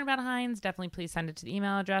something different about Heinz, definitely please send it to the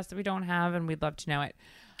email address that we don't have, and we'd love to know it.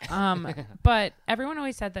 But everyone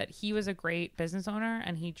always said that he was a great business owner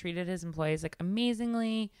and he treated his employees like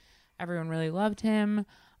amazingly. Everyone really loved him.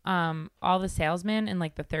 All the salesmen in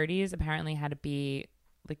like the 30s apparently had to be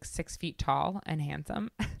like 6 feet tall and handsome.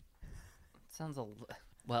 Sounds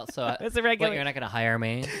well. So it's a regular. You're not going to hire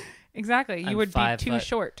me. Exactly. You would be too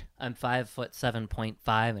short. I'm 5'7.5"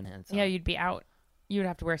 and handsome. Yeah, you'd be out. You would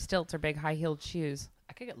have to wear stilts or big high-heeled shoes.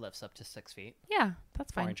 I could get lifts up to 6 feet. Yeah,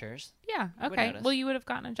 that's 4 fine. inches. Yeah. Okay. Well, you would have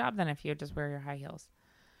gotten a job then if you would just wear your high heels.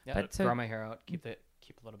 Yeah. But grow my hair out. Keep a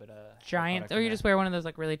little bit of giant, or you just wear one of those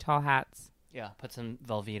like really tall hats. Yeah, put some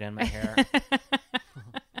Velveeta in my hair.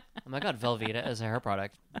 Oh my God, Velveeta is a hair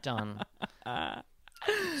product. Done.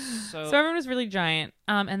 So everyone was really giant.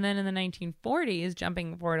 And then in the 1940s,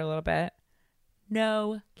 jumping forward a little bit,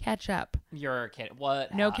 no ketchup. You're kidding.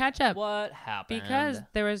 What? No ketchup. What happened? Because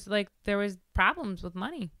there was problems with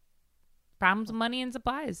money. Problems with money and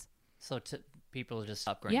supplies. So people just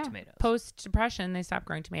stopped growing tomatoes. Post-Depression, they stopped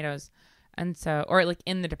growing tomatoes. And so, or like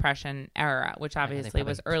in the Depression era, which obviously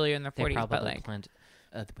was earlier in the 40s, but like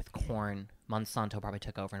with corn, Monsanto probably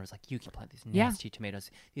took over and was like, you can plant these nasty tomatoes.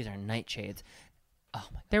 These are nightshades. Oh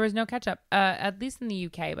my God. There was no ketchup, at least in the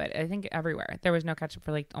UK, but I think everywhere. There was no ketchup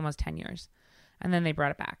for like almost 10 years. And then they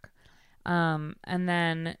brought it back. And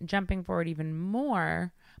then jumping forward even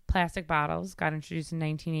more, plastic bottles got introduced in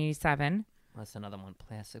 1987. That's another one,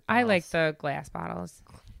 plastic bottles. I like the glass bottles.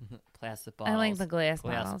 Plastic bottles. I like the glass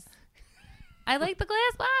bottles. I like the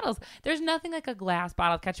glass bottles. There's nothing like a glass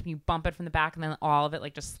bottle of ketchup. You bump it from the back and then all of it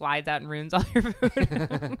like just slides out and ruins all your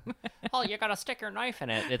food. Oh, you gotta stick your knife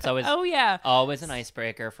in it. It's always always an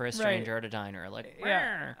icebreaker for a stranger at a diner. Like,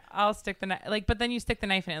 I'll stick the knife. Like, but then you stick the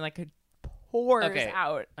knife in it like it pours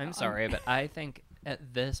out. I'm sorry, but I think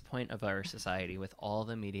at this point of our society, with all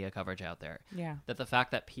the media coverage out there, that the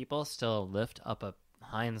fact that people still lift up a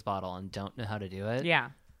Heinz bottle and don't know how to do it,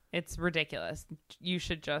 it's ridiculous. You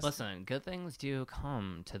should just listen. Good things do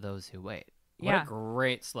come to those who wait. What a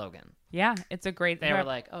great slogan. Yeah, it's a great. They were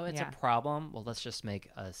like, "Oh, it's a problem. Well, let's make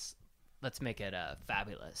it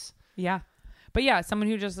fabulous." Yeah, but someone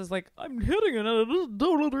who just is like, "I'm hitting it, and I just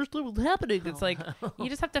don't understand what's happening." It's like you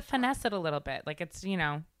just have to finesse it a little bit. Like it's you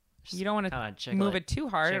don't want to move it too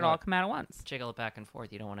hard; it'll all come out at once. Jiggle it back and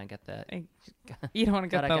forth. You don't want to get that. You don't want to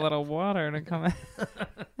get the little water to come out.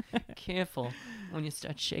 Careful. when you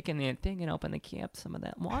start shaking the thing and open the cap, some of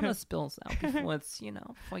that water spills out before it's,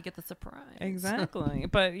 before you get the surprise. Exactly.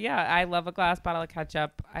 But yeah, I love a glass bottle of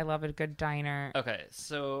ketchup. I love a good diner. Okay,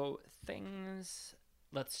 so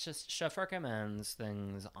Chef recommends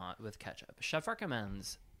things with ketchup. Chef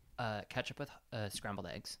recommends ketchup with scrambled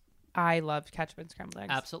eggs. I love ketchup and scrambled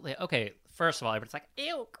eggs. Absolutely. Okay, first of all, everybody's like,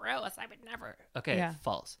 ew, gross, I would never. Okay, Yeah.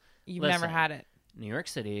 false. You've Listen, never had it. New York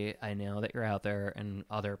City, I know that you're out there and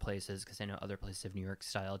other places because I know other places have New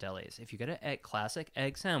York-style delis. If you get a classic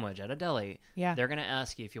egg sandwich at a deli, Yeah. they're going to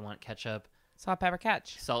ask you if you want ketchup, Salt, pepper,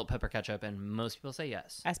 ketch. salt, pepper, ketchup, and most people say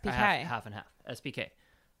yes. SPK. Half and half. SPK.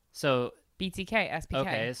 So, BTK, SPK.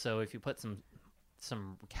 okay, so if you put some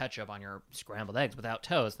ketchup on your scrambled eggs without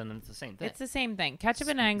toast, then it's the same thing. It's the same thing. Ketchup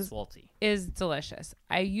and eggs Salty. is delicious.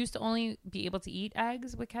 I used to only be able to eat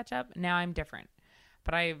eggs with ketchup. Now I'm different.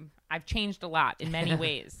 But I've changed a lot in many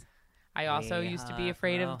ways. I also used to be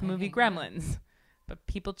afraid of the movie Gremlins. But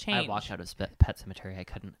people change. I walked out of Pet Cemetery. I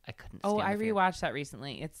couldn't Oh, stand I the fear. rewatched that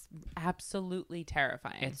recently. It's absolutely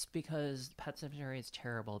terrifying. It's because Pet Cemetery is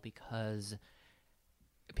terrible because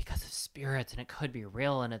of spirits, and it could be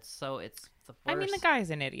real, and it's the worst. I mean, the guy's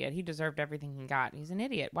an idiot. He deserved everything he got. He's an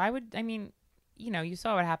idiot. Why would, you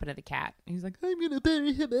saw what happened to the cat. He's like, I'm going to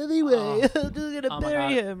bury him anyway. I'm just going to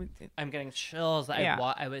bury him. I'm getting chills. Yeah.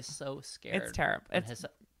 I was so scared. It's terrible. It's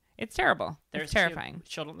It's terrible. There's It's terrifying.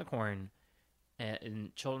 Children of the Corn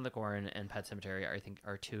and Children of the Corn and Pet Cemetery I think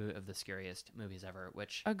are two of the scariest movies ever,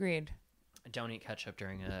 which Agreed. don't eat ketchup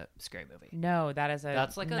during a scary movie. No, that's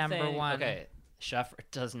That's like a number thing. one. Okay, Chef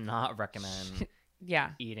does not recommend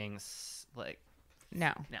Yeah. eating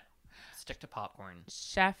No. Stick to popcorn.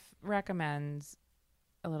 Chef recommends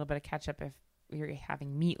a little bit of ketchup if you're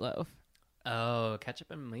having meatloaf. Oh,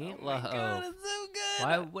 ketchup and meatloaf. Oh my God, it's so good.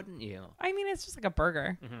 Why wouldn't you? I mean, it's just like a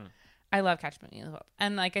burger. Mm-hmm. I love ketchup and meatloaf.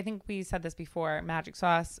 And I think we said this before, magic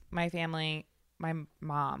sauce, my family, my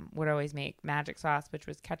mom would always make magic sauce, which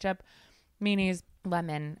was ketchup, mayonnaise,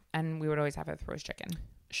 lemon, and we would always have it with roast chicken.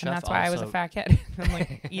 Chef and that's why I was a fat kid.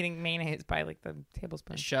 I'm eating mayonnaise by the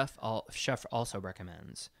tablespoon. Chef also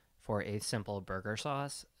recommends for a simple burger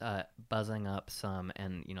sauce, buzzing up some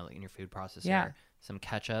and in your food processor, some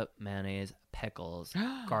ketchup, mayonnaise, pickles,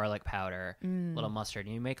 garlic powder, little mustard,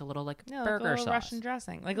 and you make a little burger sauce, Russian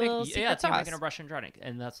dressing, like a little secret sauce. You're making a Russian dressing,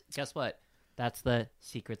 and guess what? That's the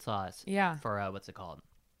secret sauce. Yeah. For what's it called?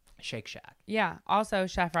 Shake Shack. Yeah. Also,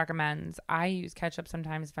 Chef recommends I use ketchup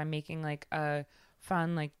sometimes if I'm making a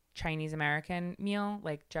fun Chinese American meal,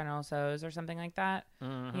 like General Tso's or something like that.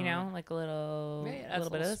 Mm-hmm. Like a little bit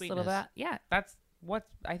of this, sweetness. little bit of that. Yeah,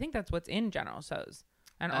 I think that's what's in General Tso's.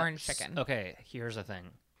 An orange chicken. Okay, here's the thing: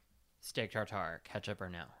 steak tartare, ketchup or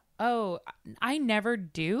no? Oh, I never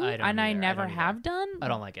do, I never have done. I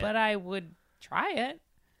don't like it, but I would try it.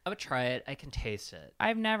 I would try it. I can taste it.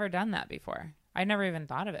 I've never done that before. I never even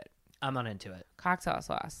thought of it. I'm not into it. Cocktail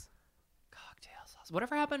sauce.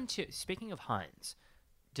 Whatever happened to? Speaking of Heinz.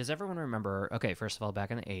 Does everyone remember? Okay, first of all, back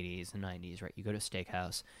in the 80s and 90s, right? You go to a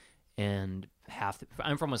steakhouse, and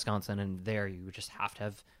I'm from Wisconsin, and there you would just have to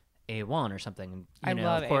have A1 or something. And,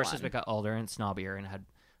 love of course, A1. as we got older and snobbier and had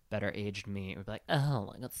better aged meat, we'd be like,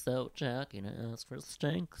 oh, it's so Jack, ask for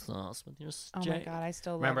steak sauce with your steak. Oh my God, I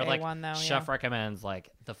still love Remember, A1 though. Chef recommends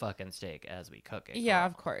the fucking steak as we cook it. Yeah,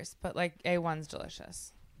 of course, but A1's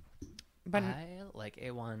delicious. But I like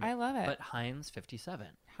A1. I love it. But Heinz 57.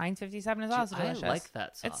 Heinz 57 is also delicious. I like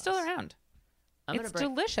that sauce. It's still around. It's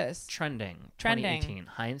delicious. Trending. 2018.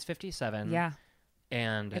 Heinz 57. Yeah.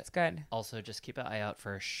 And it's good. Also, just keep an eye out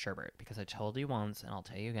for sherbet because I told you once, and I'll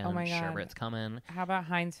tell you again. Oh my God. Sherbet's coming. How about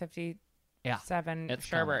Heinz 57 it's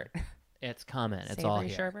sherbet? Coming. It's coming. It's Savory all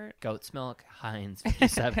here. sherbet? Goat's milk, Heinz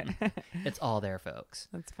 57. It's all there, folks.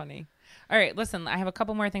 That's funny. All right, listen, I have a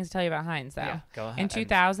couple more things to tell you about Heinz, though. Yeah, go ahead. In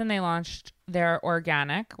 2000, they launched their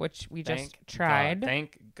organic, which we just tried.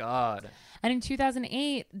 Thank God. And in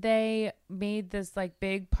 2008, they made this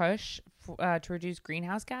big push to reduce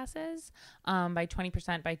greenhouse gases by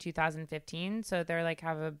 20% by 2015. So they're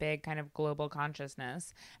have a big kind of global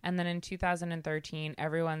consciousness. And then in 2013,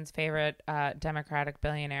 everyone's favorite Democratic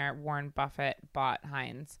billionaire Warren Buffett bought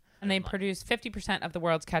Heinz, and they produced 50% of the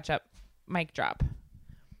world's ketchup. Mic drop.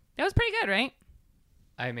 That was pretty good, right?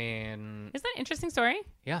 I mean, isn't that an interesting story?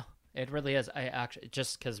 Yeah, it really is. I actually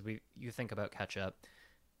just because you think about ketchup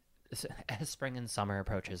as spring and summer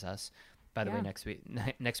approaches us. By the way,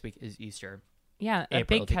 next week is Easter. Yeah, a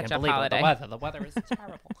April, big ketchup holiday. The weather is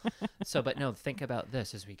terrible. But no, think about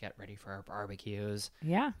this as we get ready for our barbecues.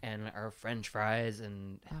 Yeah. And our French fries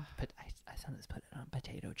and I sometimes put it on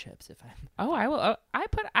potato chips if I'm. Oh, I will.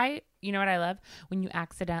 You know what I love? When you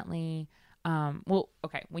accidentally Well,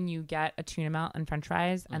 okay, when you get a tuna melt and French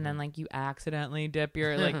fries, and then like you accidentally dip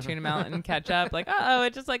your like tuna melt in ketchup, like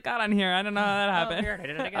it just like got on here. I don't know how that happened. Weird, I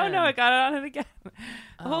did it again. Oh no, it got on it again.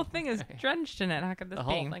 The whole thing is drenched in it. How could this be? The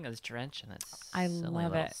whole thing is drenched in that I silly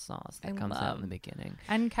love little it. sauce that comes out in the beginning.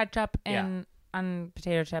 And ketchup on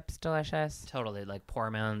potato chips, delicious. Totally, like poor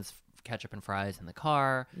man's ketchup and fries in the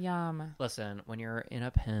car. Yum. Listen, when you're in a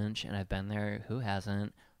pinch, and I've been there, who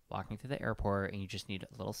hasn't? Walking through the airport, and you just need a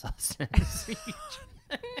little sustenance.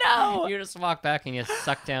 No, you just walk back and you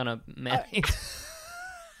suck down a mayonnaise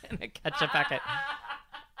and a ketchup packet.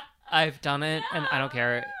 I've done it, and I don't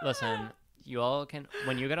care. Listen, you all can.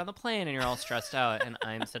 When you get on the plane and you're all stressed out, and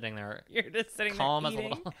I'm sitting there, you're just sitting calm there as a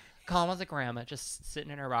little, calm as a grandma, just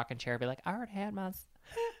sitting in her rocking chair, be like, I already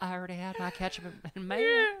had my ketchup and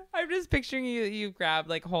mayo. I'm just picturing you grab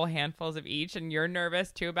like whole handfuls of each, and you're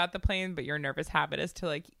nervous too about the plane, but your nervous habit is to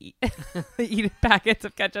like eat packets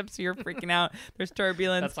of ketchup, so you're freaking out. There's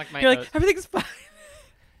turbulence. That's like you're like, everything's fine.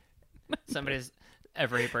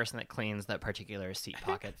 Every person that cleans that particular seat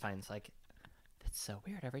pocket finds like, that's so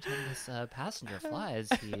weird. Every time this passenger flies,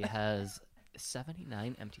 he has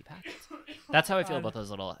 79 empty packets. That's how I feel about those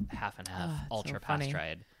little half and half ultra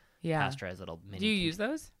pasteurized. Yeah. Pasteurized little mini. Do you use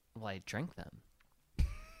those? Well, I drink them.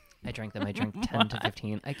 I drink 10 to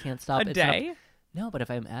 15. I can't stop. A day? No, but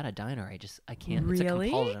if I'm at a diner, I can't. Really?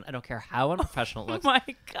 It's a compulsion. I don't care how unprofessional it looks. Oh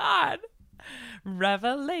my God.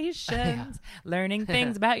 Revelations. Learning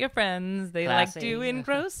things about your friends. They Classy. like doing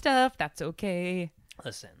gross stuff. That's okay.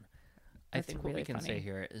 Listen, That's I think really what we can funny. say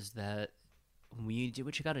here is that we do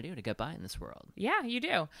what you got to do to get by in this world. Yeah, you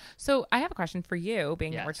do. So I have a question for you,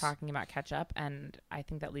 being that we're Yes. talking about ketchup, and I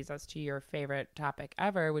think that leads us to your favorite topic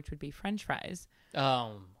ever, which would be French fries.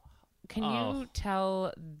 Can you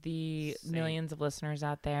tell the millions of listeners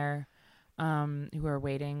out there who are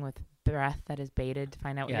waiting with breath that is bated to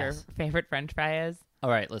find out what your favorite French fry is? All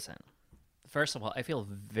right, listen. First of all, I feel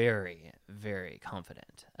very, very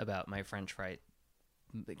confident about my French fry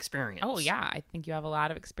experience. Oh yeah, I think you have a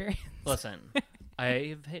lot of experience. Listen,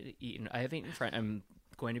 I have eaten French. I'm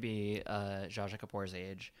going to be Zsa Kapoor's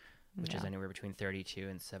age, which is anywhere between 32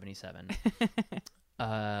 and 77.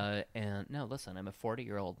 And no, listen, I'm a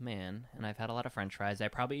 40-year-old man, and I've had a lot of French fries. I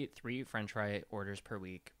probably eat 3 French fry orders per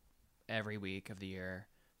week, every week of the year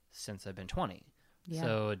since I've been 20. Yeah.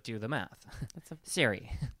 So do the math. That's a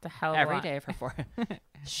Siri, the hell of a every lot. day for 4.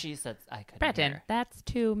 She said I couldn't Breton, hear. that's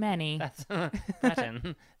too many. That's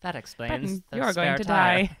Breton. That explains. Breton, the you're going spare to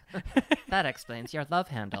tire. die. That explains your love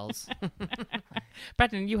handles.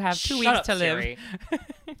 Breton, you have 2 Shut weeks up, to live. Siri.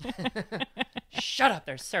 Shut up.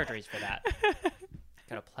 There's surgeries for that.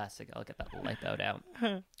 Got a plastic. I'll get that lipo out.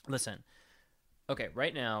 Listen. Okay,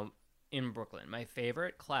 right now in Brooklyn, my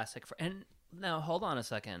favorite classic. And now hold on a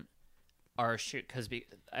second. Our shoestring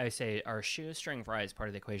fries part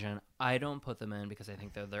of the equation. I don't put them in because I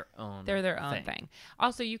think they're their own. They're their own thing.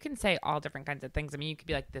 Also, you can say all different kinds of things. I mean, you could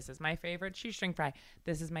be like, "This is my favorite shoestring fry.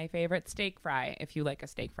 This is my favorite steak fry." If you like a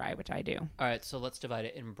steak fry, which I do. All right, so let's divide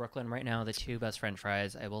it. In Brooklyn right now, the 2 best French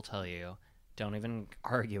fries, I will tell you, don't even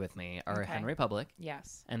argue with me, are Okay. Henry Public.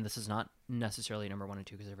 Yes. And this is not necessarily number 1 and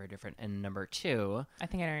 2 because they're very different. And number 2, I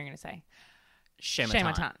think I know what you're going to say. Chez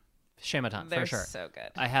Maton, They're for sure. so good.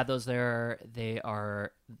 I had those there. They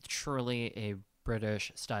are truly a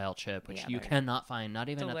British style chip, which you cannot find, not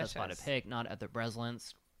even at the Spotted Pig, not at the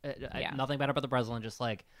Breslin's. Nothing bad about the Breslin, just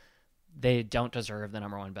like they don't deserve the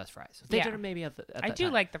number 1 best fries. They did maybe at I do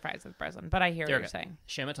like the fries with Breslin, but I hear what you're saying.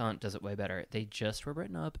 Chez Maton does it way better. They just were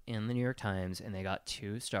written up in the New York Times, and they got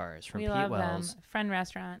 2 stars from We Pete love Wells. them. Friend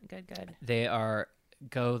restaurant, good. They are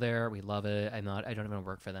go there. We love it. I don't even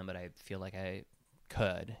work for them, but I feel like I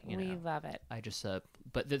could. We love it. I just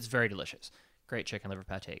but it's very delicious. Great chicken liver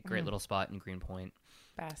pate. Great little spot in Greenpoint.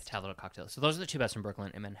 Best. Have little cocktails. So those are the 2 best in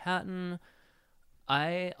Brooklyn. In Manhattan,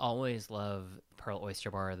 I always love Pearl Oyster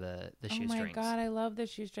Bar, the shoestrings. Oh my God, I love the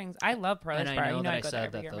shoestrings. I love Pearl Oyster And Bar. I know that I go there said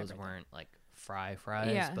every that year, those my birthday. weren't like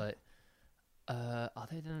fries, but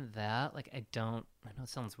other than that, like I know it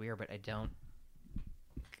sounds weird, but I don't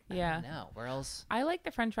know. Where else? I like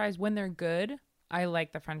the French fries when they're good. I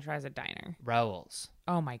like the French fries at diner. Raoul's.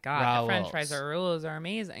 Oh my God, the French fries are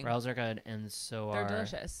amazing. Raoul's are good, and so They're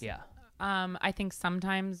delicious. Yeah. I think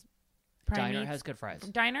sometimes Diner has good fries.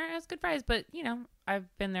 Diner has good fries, but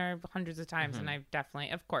I've been there hundreds of times, and I've definitely,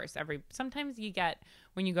 of course, sometimes you get,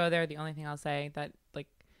 when you go there, the only thing I'll say that, like,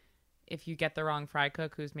 if you get the wrong fry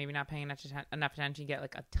cook who's maybe not paying enough attention, you get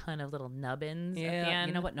like a ton of little nubbins at the end.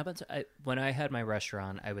 You know what? Nubbins. When I had my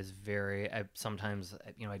restaurant, I was sometimes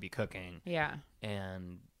I'd be cooking. Yeah.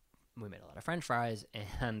 And we made a lot of French fries,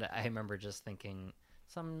 and I remember just thinking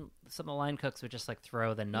Some of the line cooks would just like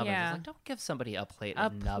throw the nubbins. Yeah. It's like, don't give somebody a plate A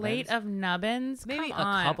of nubbins. plate of nubbins? Maybe Come a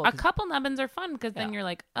on. couple, A 'cause- couple nubbins are fun because then Yeah. you're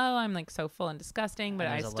like, oh, I'm like so full and disgusting, but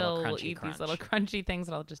And I there's a little still will crunchy eat these little crunch. crunchy things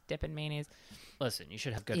that I'll just dip in mayonnaise. Listen, you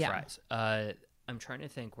should have good Yeah. fries. I'm trying to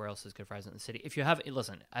think where else is good fries in the city. If you have,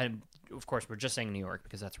 listen, of course, we're just saying New York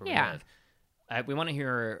because that's where we Yeah. live. We want to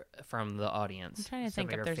hear from the audience. I'm trying to some think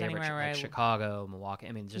of if your there's favorite, anywhere where like I- Chicago, Milwaukee.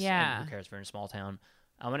 I mean, just Yeah. who cares if you're in a small town.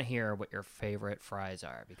 I want to hear what your favorite fries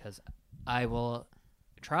are because I will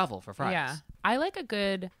travel for fries. Yeah. I like a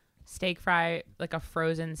good steak fry, like a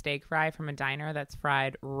frozen steak fry from a diner that's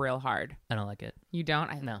fried real hard. I don't like it, You don't?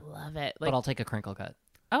 I No. love it. but I'll take a crinkle cut.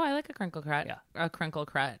 Oh, I like a crinkle cut. Yeah. A crinkle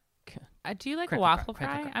cut. Do you like Crinkle a waffle cut,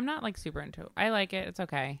 crinkle fry? cut. I'm not like super into it. I like it. It's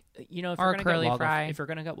okay. You know, if Or you're a gonna curly get fry. if you're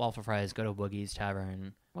gonna get waffle fries, go to Woogie's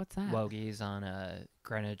Tavern. What's that? Woogie's on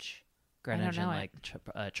Greenwich, know and it.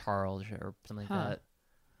 like Charles or something Huh. like that.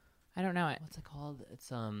 I don't know it. What's it called?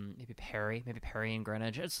 It's maybe Perry in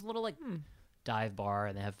Greenwich. It's a little like Hmm. dive bar,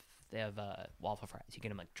 and they have waffle fries. You get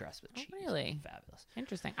them like dressed with Oh, cheese. really? Fabulous.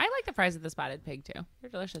 Interesting. I like the fries at the Spotted Pig too. They're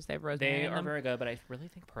delicious. They have rosemary They in are them. very good, but I really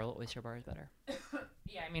think Pearl Oyster Bar is better.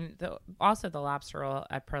 Yeah, I mean, also the lobster roll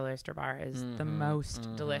at Pearl Oyster Bar is the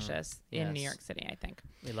most delicious in New Yes. York City, I think.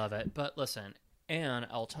 We love it. But listen, and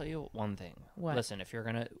I'll tell you one thing. What? Listen, if you're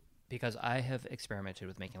gonna, because I have experimented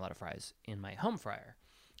with making a lot of fries in my home fryer,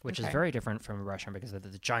 which is Okay. very different from a restaurant because of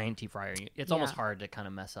the giant deep fryer. It's almost Yeah. hard to kind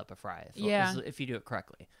of mess up a fry Yeah. if you do it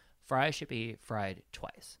correctly. Fries should be fried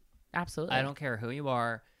twice. Absolutely. I don't care who you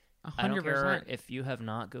are. I don't care 100%. if you have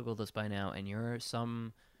not Googled this by now and you're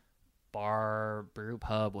some bar, brew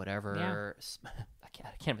pub, whatever. I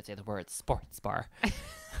can't even say the word sports bar.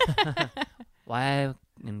 Why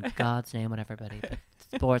in God's name would everybody put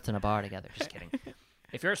sports in a bar together? Just kidding.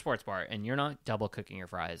 If you're a sports bar and you're not double cooking your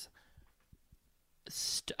fries,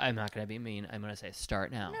 I'm not going to be mean. I'm going to say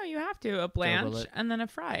start now. No, you have to. A blanch it. and then a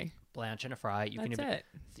fry. Blanch and a fry. You That's can it.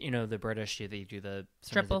 You know, the British, they do the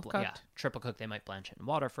Triple Yeah, cooked. triple cook. They might blanch it in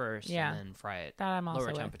water first Yeah. and then fry it That I'm also lower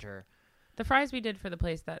with. temperature. The fries we did for the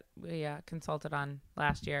place that we consulted on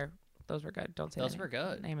last year, those were good. Don't say Those the were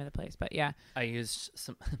good. name of the place, but yeah, I used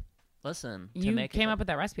some. Listen, you came up with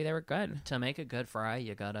that recipe. They were good. to make a good fry.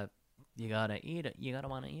 You gotta eat it. You gotta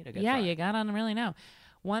want to eat a good Yeah, fry. you gotta really know.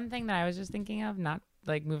 One thing that I was just thinking of, not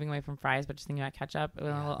like moving away from fries, but just thinking about ketchup, a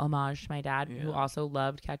little homage to my dad, who Yeah. also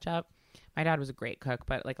loved ketchup. My dad was a great cook,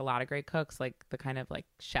 but like a lot of great cooks, like the kind of like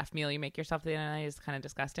chef meal you make yourself the other night is kind of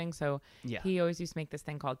disgusting. So Yeah. he always used to make this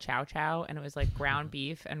thing called chow chow, and it was like ground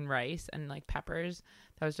beef and rice and like peppers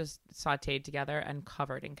that was just sauteed together and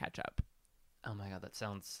covered in ketchup. Oh my god, that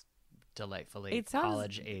sounds delightfully It sounds-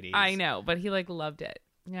 college 80s. I know, but he like loved it.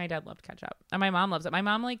 My dad loved ketchup, and my mom loves it. My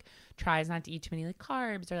mom like tries not to eat too many like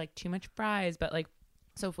carbs or like too much fries, but like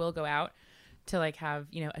so if we'll go out to like have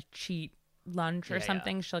a cheat lunch or Yeah,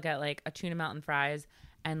 something, she'll get like a tuna mountain fries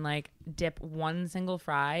and like dip one single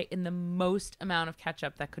fry in the most amount of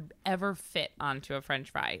ketchup that could ever fit onto a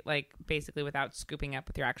French fry, like basically without scooping up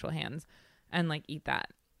with your actual hands, and like eat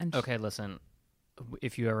that. And Okay, listen.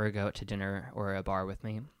 If you ever go out to dinner or a bar with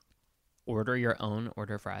me, order your own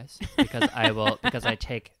order fries because I will because I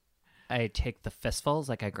take the fistfuls,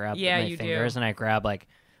 like I grab Yeah, my you do. fingers and I grab like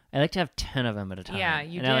I like to have 10 of them at a time. Yeah,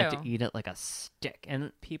 you and I like do. to eat it like a stick.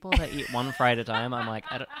 And people that eat one fry at a time, I'm like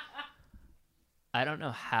I don't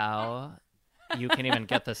know how you can even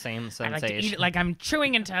get the same I sensation. like to eat it like I'm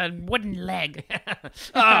chewing into a wooden leg.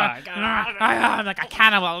 God. I'm like a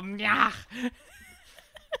cannibal. Yeah.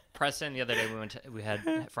 Preston, the other day we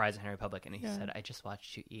had fries in Harry Public, and he said, "I just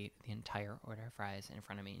watched you eat the entire order of fries in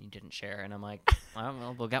front of me, and you didn't share." And I'm like,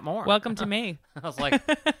 "Well, we'll get more." Welcome to me. I was like,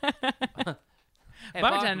 hey,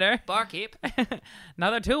 Bartender. barkeep,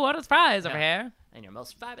 Another 2 orders fries over here. and your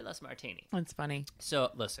most fabulous martini. That's funny.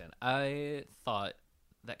 So, listen, I thought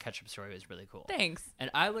that ketchup story was really cool. Thanks.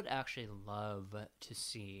 And I would actually love to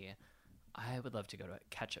see. I would love to go to a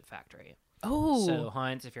ketchup factory. Oh. So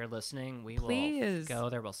Heinz, if you're listening, we will Please. go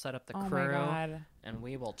there. We'll set up the Oh crew, my God. and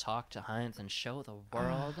we will talk to Heinz and show the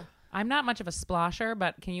world. I'm not much of a splasher,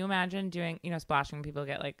 but can you imagine doing, splashing when people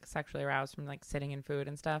get like sexually aroused from like sitting in food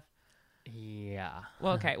and stuff? Yeah.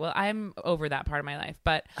 Well, okay. Well, I'm over that part of my life,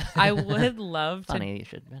 but I would love to Funny you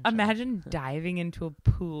should mention. imagine diving into a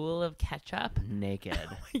pool of ketchup. Naked.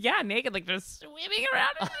 Yeah, naked, like just swimming around.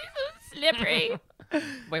 It's so slippery.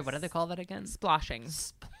 Wait, what do they call that again? Splashing.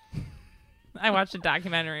 I watched a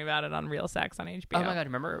documentary about it on Real Sex on HBO. Oh my god!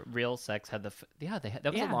 Remember, Real Sex had the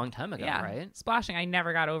that was a long time ago, right? Splashing. I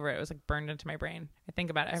never got over it. It was like burned into my brain. I think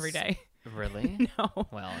about it every day. Really? No.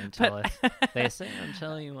 Well, until they say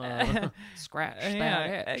until you scratch that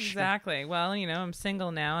Yeah, itch. exactly. Well, I'm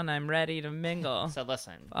single now and I'm ready to mingle. So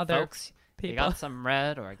listen, Other folks, you people. got some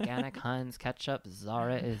red organic Heinz ketchup,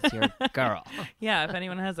 Zara is your girl. Yeah, if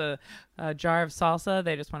anyone has a jar of salsa,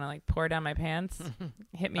 they just want to like pour down my pants,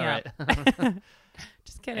 hit me All up. right.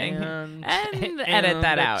 Just kidding. And edit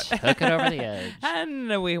that out. Took it over the edge.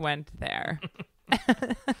 And we went there.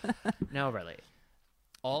 No, really.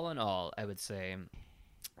 All in all, I would say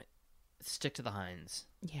stick to the Heinz.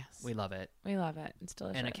 Yes. We love it. We love it. It's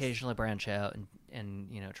delicious. And occasionally branch out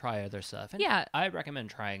and try other stuff. And Yeah. I recommend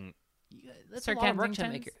trying. That's Sir a lot of work to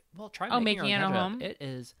Kensington's? make. Try making your it own at ketchup. home? It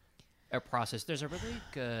is a process. There's a really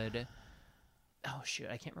good. Oh shoot!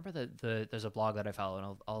 I can't remember There's a blog that I follow,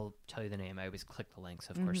 and I'll tell you the name. I always click the links.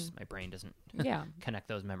 Of course, my brain doesn't Yeah. connect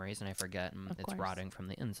those memories, and I forget, and it's course. rotting from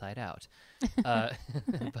the inside out.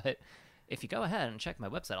 But if you go ahead and check my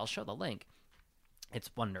website, I'll show the link. It's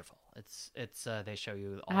wonderful. It's they show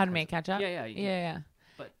you all How to kinds make ketchup? Yeah. Yeah.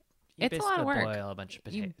 But you It's a lot of basically work. boil a bunch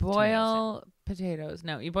of You tomatoes. boil potatoes.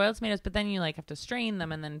 No, you boil tomatoes, but then you like have to strain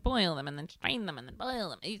them and then boil them and then strain them and then boil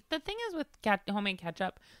them. The thing is with homemade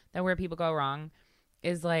ketchup that where people go wrong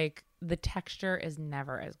is like the texture is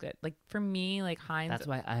never as good. Like for me, like Heinz. That's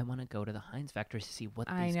why I want to go to the Heinz factory to see what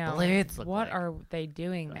I these know. blades look What like. are they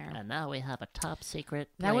doing there? And now we have a top secret.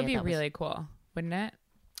 That would blade be was- really cool, wouldn't it?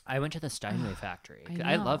 I went to the Steinway factory.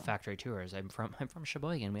 I I love know. factory tours. I'm from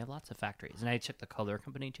Sheboygan. We have lots of factories, and I took the Color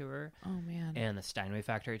Company tour Oh man. and the Steinway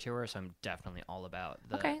factory tour. So I'm definitely all about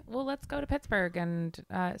the. Okay, well, let's go to Pittsburgh and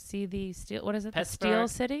see the steel. What is it? The Steel Pittsburgh.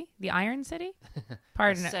 City, the Iron City. The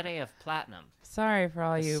Pardon it. city of platinum. Sorry for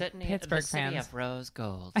all The you Sydney- Pittsburgh the city fans. of rose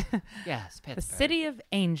gold. Yes, Pittsburgh. The City of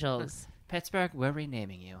Angels. Pittsburgh. We're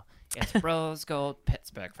renaming you. It's Rose Gold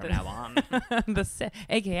Pittsburgh from now on.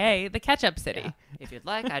 AKA the Ketchup City. Yeah. If you'd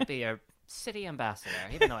like, I'd be your city ambassador,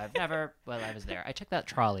 even though I've never. Well, I was there. I took that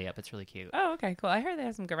trolley up. It's really cute. Oh, okay, cool. I heard they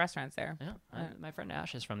have some good restaurants there. Yeah, my friend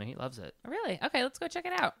Ash is from there. He loves it. Really? Okay, let's go check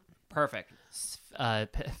it out. Perfect.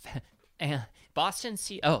 Boston,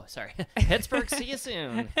 Pittsburgh, see you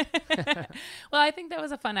soon. Well, I think that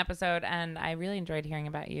was a fun episode, and I really enjoyed hearing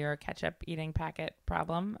about your ketchup eating packet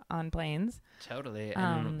problem on planes. Totally.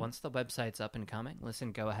 And once the website's up and coming,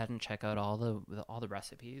 listen, go ahead and check out all the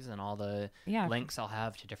recipes and all the links I'll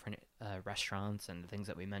have to different restaurants and things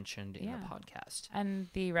that we mentioned in the podcast. And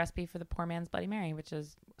the recipe for the poor man's Bloody Mary, which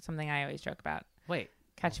is something I always joke about. Wait.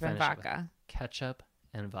 Ketchup and vodka. Ketchup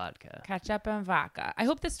and vodka. Ketchup and vodka. I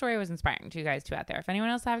hope this story was inspiring to you guys too out there. If anyone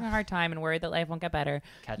else is having a hard time and worried that life won't get better,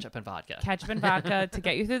 ketchup and vodka. Ketchup and vodka to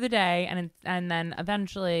get you through the day, and then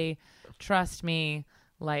eventually, trust me,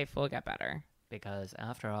 life will get better. Because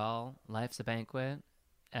after all, life's a banquet,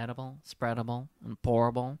 edible, spreadable, and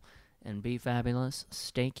pourable, and be fabulous,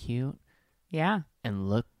 stay cute, Yeah. and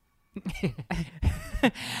look.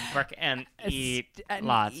 Work and eat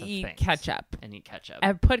lots of things. Ketchup. And eat ketchup.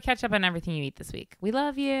 And put ketchup on everything you eat this week. We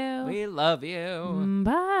love you. We love you.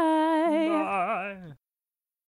 Bye. Bye.